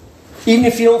 even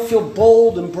if you don't feel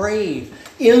bold and brave,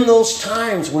 in those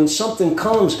times when something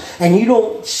comes and you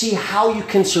don't see how you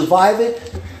can survive it,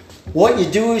 what you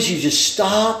do is you just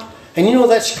stop. And you know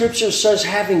that scripture says,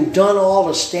 having done all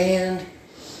to stand,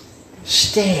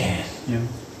 stand. Yeah.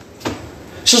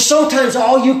 So sometimes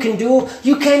all you can do,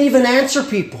 you can't even answer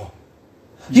people.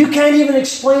 You can't even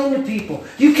explain to people.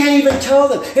 You can't even tell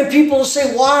them. And people will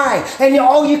say, why? And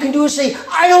all you can do is say,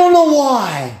 I don't know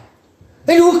why.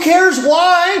 And who cares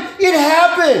why? It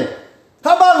happened.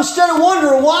 How about instead of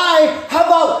wondering why, how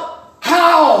about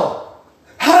how?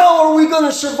 How are we going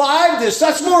to survive this?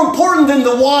 That's more important than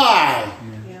the why.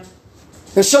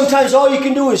 And sometimes all you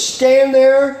can do is stand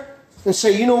there and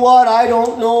say, you know what, I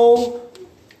don't know.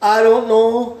 I don't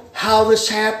know how this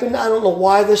happened. I don't know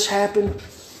why this happened.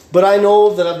 But I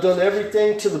know that I've done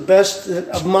everything to the best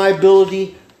of my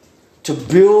ability to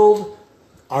build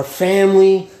our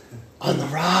family on the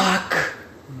rock.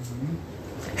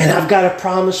 And I've got a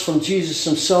promise from Jesus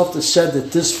himself that said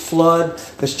that this flood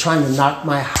that's trying to knock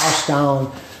my house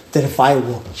down, that if I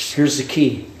will, here's the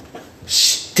key,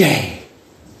 stay.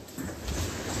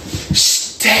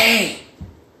 Stay.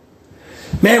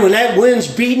 Man, when that wind's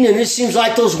beating and it seems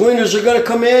like those windows are going to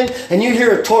come in and you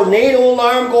hear a tornado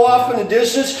alarm go off in the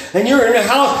distance and you're in the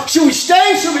house, should we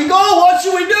stay? Should we go? What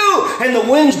should we do? And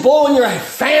the wind's blowing your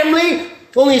family.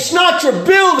 Only it's not your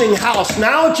building house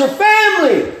now, it's your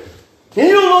family. And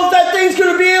you don't know if that thing's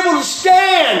going to be able to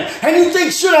stand. And you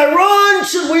think, should I run?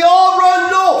 Should we all run?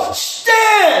 No.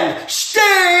 Stand.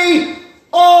 Stay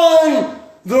on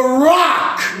the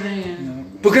rock. Man.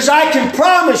 Because I can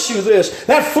promise you this.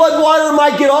 That flood water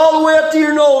might get all the way up to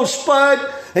your nose, Spud.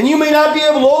 And you may not be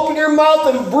able to open your mouth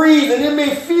and breathe. And it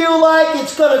may feel like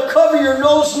it's going to cover your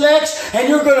nose next. And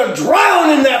you're going to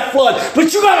drown in that flood.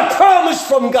 But you got a promise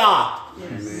from God.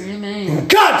 Yes. Amen.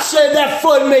 God said that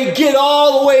flood may get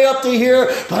all the way up to here.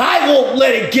 But I won't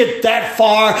let it get that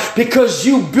far. Because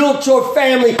you built your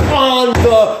family on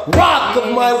the rock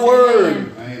of my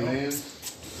word. Amen.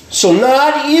 So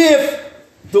not if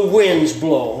the winds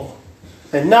blow,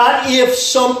 and not if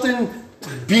something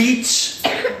beats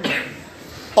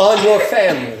on your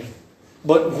family,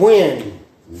 but when.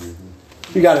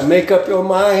 You got to make up your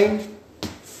mind,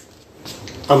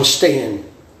 I'm staying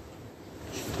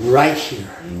right here.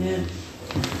 Amen.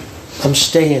 I'm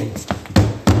staying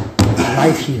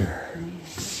right here.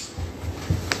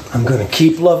 I'm going to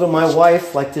keep loving my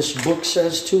wife like this book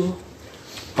says to.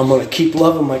 I'm going to keep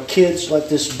loving my kids like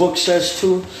this book says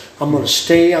to. I'm going to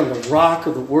stay on the rock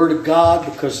of the Word of God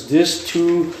because this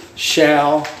too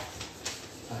shall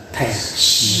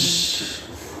pass.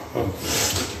 I'm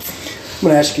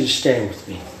going to ask you to stand with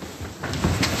me.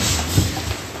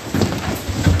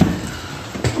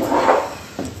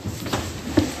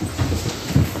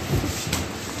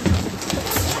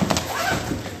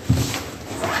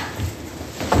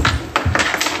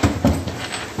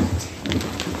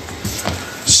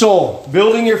 So,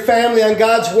 building your family on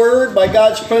God's Word, by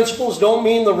God's principles, don't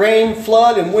mean the rain,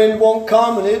 flood, and wind won't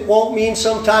come, and it won't mean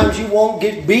sometimes you won't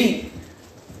get beat.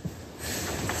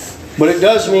 But it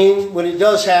does mean, when it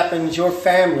does happen, your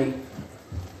family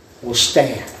will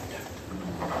stand.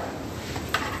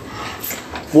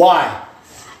 Why?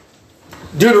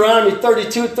 Deuteronomy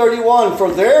 32:31,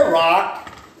 for their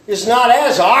rock is not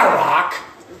as our rock,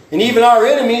 and even our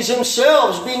enemies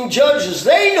themselves being judges,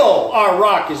 they know our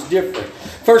rock is different.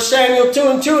 1 Samuel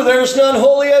 2:2, there is none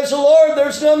holy as the Lord, there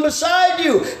is none beside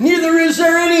you, neither is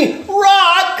there any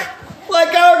rock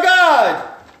like our God.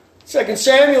 2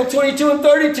 Samuel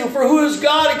 22:32, for who is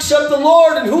God except the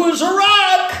Lord, and who is a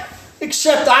rock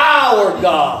except our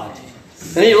God?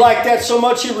 And he liked that so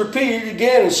much he repeated it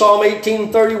again in Psalm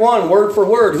 18:31, word for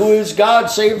word. Who is God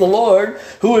save the Lord?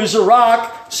 Who is a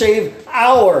rock save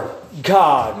our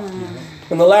God?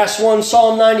 And the last one,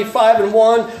 Psalm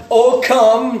 95:1, O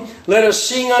come, let us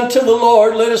sing unto the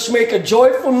Lord, let us make a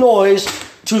joyful noise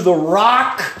to the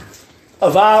rock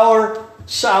of our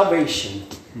salvation.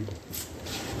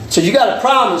 So you got a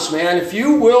promise, man, if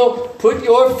you will put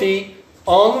your feet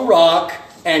on the rock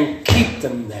and keep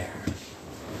them there.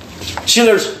 See,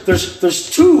 there's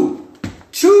two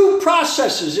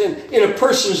processes in a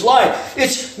person's life.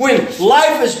 It's when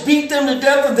life has beat them to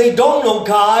death and they don't know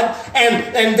God,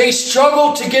 and they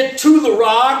struggle to get to the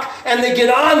rock, and they get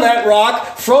on that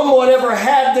rock from whatever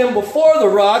had them before the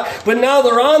rock, but now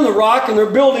they're on the rock and they're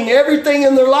building everything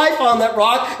in their life on that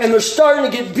rock, and they're starting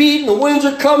to get beat, and the winds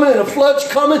are coming and the flood's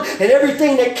coming, and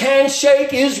everything that can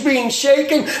shake is being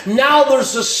shaken. Now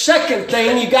there's the second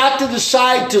thing. You got to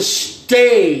decide to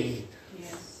stay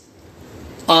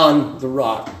on the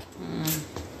rock.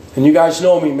 And you guys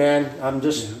know me, man. I'm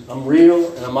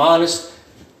real and I'm honest.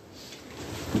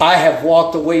 I have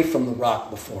walked away from the rock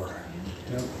before.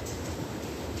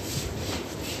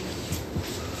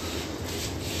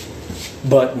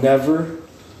 But never,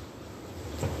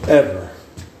 ever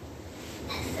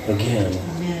again.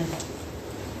 Amen.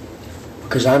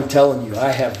 Because I'm telling you, I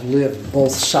have lived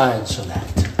both sides of that.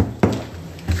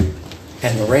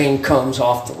 And the rain comes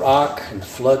off the rock, and the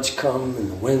floods come,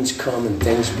 and the winds come, and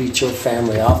things beat your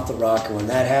family off the rock. And when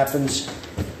that happens,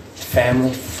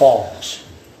 family falls.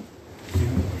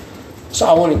 So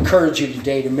I want to encourage you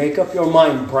today to make up your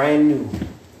mind brand new.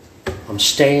 I'm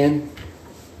staying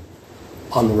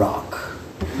on the rock.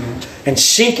 And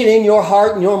sink it in your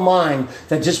heart and your mind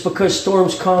that just because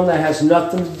storms come, that has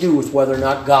nothing to do with whether or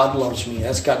not God loves me.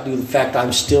 That's got to do with the fact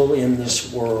I'm still in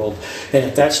this world. And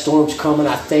if that storm's coming,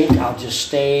 I think I'll just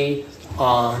stay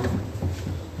on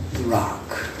the rock.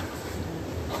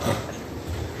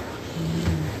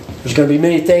 There's going to be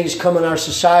many things come in our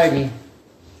society.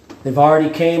 They've already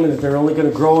came, and they're only going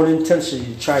to grow in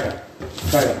intensity to try to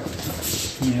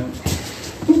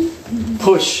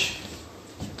push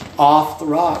off the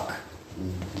rock.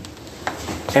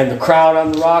 And the crowd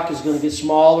on the rock is going to get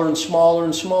smaller and smaller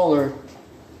and smaller.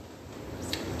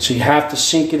 So you have to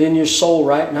sink it in your soul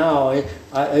right now.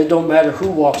 It don't matter who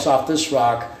walks off this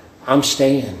rock, I'm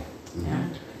staying. Yeah.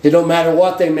 It don't matter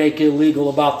what they make illegal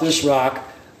about this rock,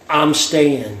 I'm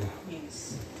staying.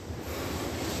 Yes.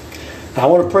 I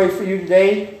want to pray for you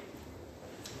today.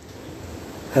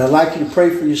 And I'd like you to pray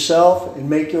for yourself and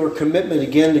make your commitment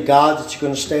again to God that you're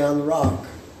going to stay on the rock.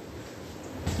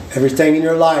 Everything in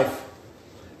your life.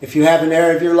 If you have an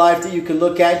area of your life that you can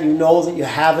look at and you know that you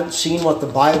haven't seen what the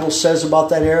Bible says about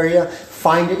that area,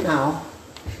 find it now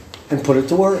and put it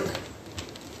to work.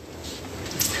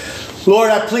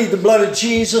 Lord, I plead the blood of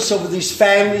Jesus over these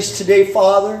families today,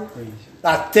 Father.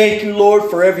 I thank you, Lord,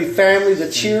 for every family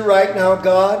that's here right now,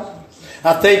 God.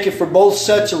 I thank you for both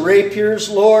sets of rapiers,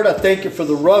 Lord. I thank you for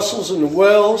the Russells and the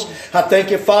Wells. I thank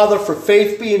you, Father, for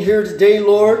Faith being here today,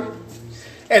 Lord.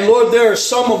 And Lord, there are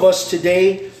some of us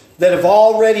today that have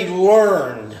already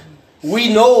learned.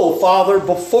 We know, Father,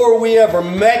 before we ever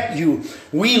met you,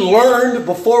 we learned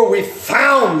before we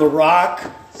found the rock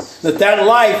that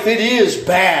life, it is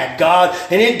bad, God,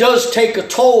 and it does take a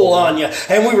toll on you.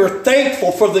 And we were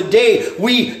thankful for the day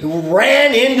we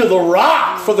ran into the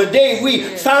rock, for the day we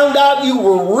found out you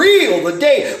were real, the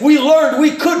day we learned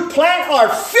we could plant our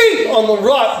feet on the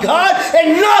rock, God,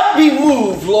 and not be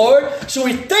moved, Lord. So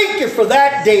we thank you for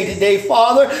that day today,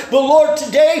 Father. But Lord,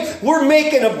 today we're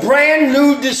making a brand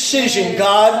new decision,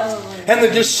 God. And the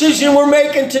decision we're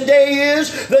making today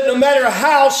is that no matter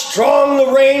how strong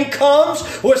the rain comes,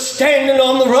 we're standing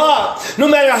on the rock. No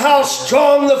matter how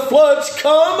strong the floods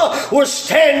come, we're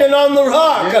standing on the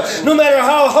rock. No matter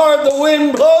how hard the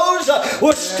wind blows,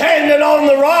 we're standing on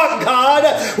the rock,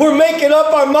 God. We're making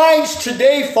up our minds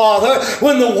today, Father,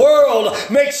 when the world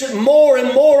makes it more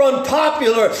and more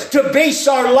unpopular to base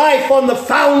our life on the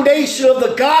foundation of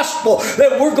the gospel,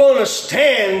 that we're going to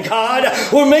stand, God.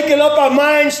 We're making up our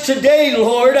minds today,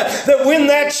 Lord, that when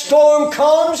that storm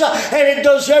comes and it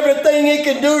does everything it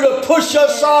can do to push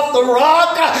us off the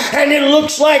rock, and it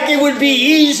looks like it would be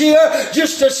easier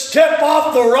just to step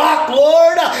off the rock,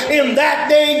 Lord, in that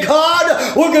day,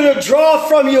 God, we're going to draw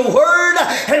from your word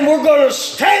and we're going to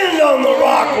stand on the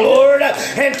rock, Lord.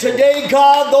 And today,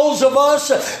 God, those of us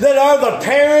that are the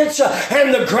parents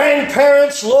and the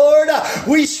grandparents, Lord,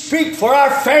 we speak for our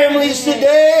families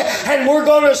today, and we're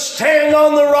going to stand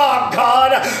on the rock,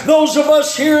 God. Those of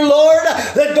us here, Lord,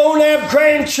 that don't have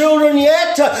grandchildren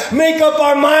yet, make up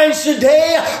our minds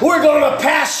today, we're going to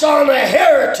pass on a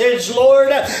heritage, Lord,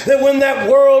 that when that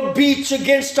world beats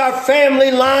against our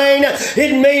family line,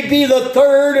 it may be the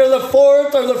third or the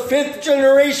fourth or the fifth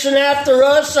generation after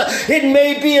us. It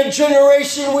may be a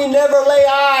generation we never lay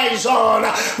eyes on,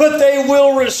 but they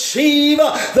will receive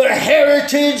the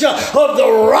heritage of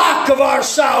the rock of our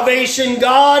salvation,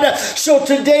 God. So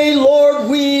today, Lord,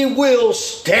 we will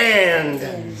stand.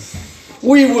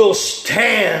 We will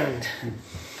stand.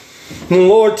 And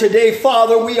Lord, today,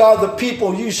 Father, we are the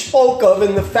people you spoke of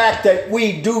in the fact that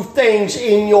we do things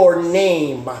in your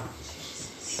name.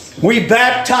 We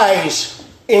baptize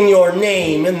in your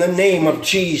name, in the name of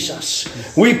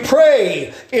Jesus. We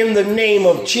pray in the name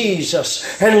of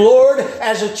Jesus. And Lord,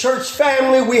 as a church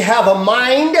family, we have a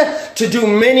mind to do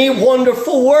many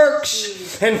wonderful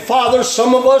works. And Father,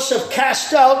 some of us have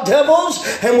cast out devils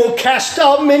and will cast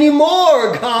out many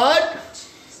more, God.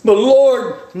 But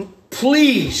Lord,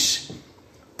 please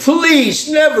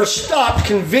never stop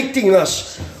convicting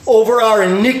us over our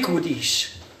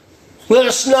iniquities. Let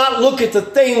us not look at the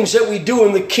things that we do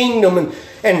in the kingdom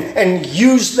and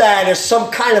use that as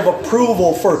some kind of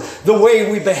approval for the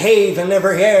way we behave in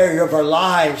every area of our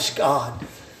lives, God.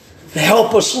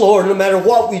 Help us, Lord, no matter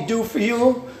what we do for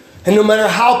you, and no matter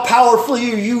how powerfully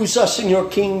you use us in your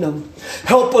kingdom.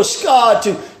 Help us, God,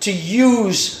 to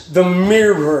use the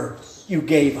mirror you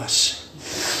gave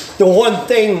us. The one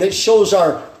thing that shows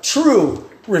our true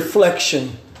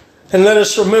reflection. And let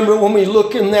us remember when we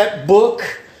look in that book,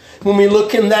 when we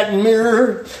look in that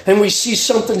mirror and we see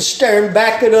something staring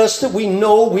back at us that we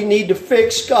know we need to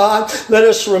fix, God, let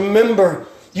us remember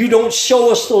you don't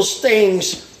show us those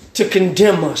things to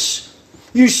condemn us.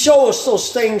 You show us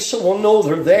those things so we'll know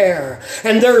they're there.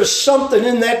 And there is something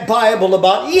in that Bible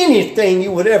about anything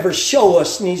you would ever show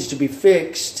us needs to be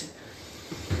fixed.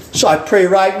 So I pray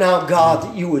right now, God,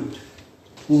 that you would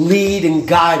lead and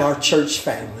guide our church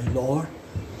family, Lord.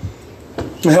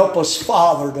 Help us,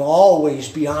 Father, to always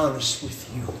be honest with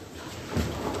you.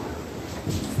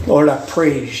 Lord, I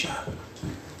praise you.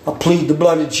 I plead the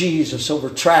blood of Jesus over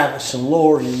Travis and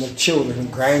Lori and their children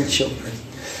and grandchildren.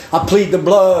 I plead the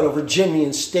blood over Jimmy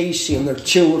and Stacy and their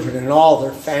children and all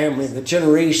their family, the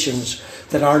generations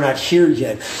that are not here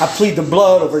yet. I plead the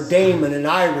blood over Damon and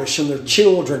Irish and their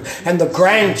children and the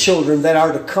grandchildren that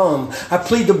are to come. I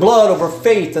plead the blood over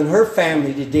Faith and her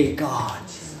family today, God.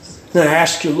 And I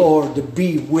ask you, Lord, to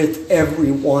be with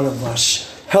every one of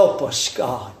us. Help us,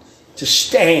 God, to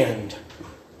stand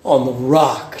on the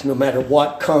rock no matter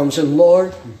what comes. And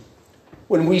Lord,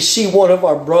 when we see one of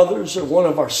our brothers or one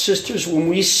of our sisters, when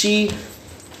we see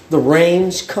the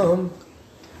rains come,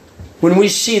 when we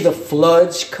see the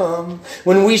floods come,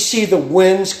 when we see the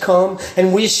winds come,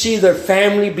 and we see their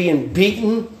family being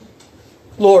beaten,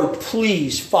 Lord,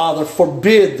 please, Father,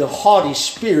 forbid the haughty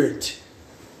spirit.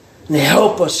 And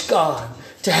help us, God,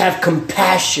 to have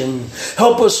compassion.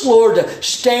 Help us, Lord, to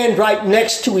stand right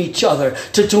next to each other,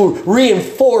 to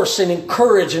reinforce and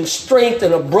encourage and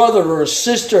strengthen a brother or a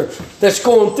sister that's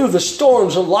going through the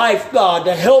storms of life, God,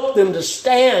 to help them to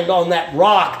stand on that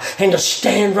rock and to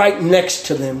stand right next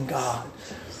to them, God,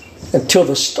 until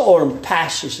the storm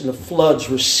passes and the floods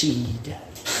recede.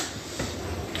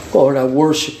 Lord, I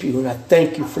worship you and I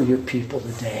thank you for your people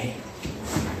today.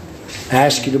 I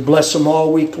ask you to bless them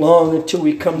all week long until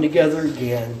we come together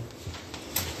again.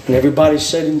 And everybody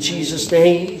said in Jesus'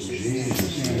 name,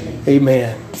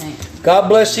 amen. God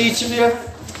bless each of you.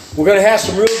 We're going to have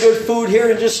some real good food here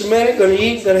in just a minute. Going to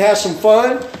eat, going to have some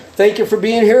fun. Thank you for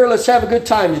being here. Let's have a good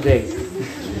time today.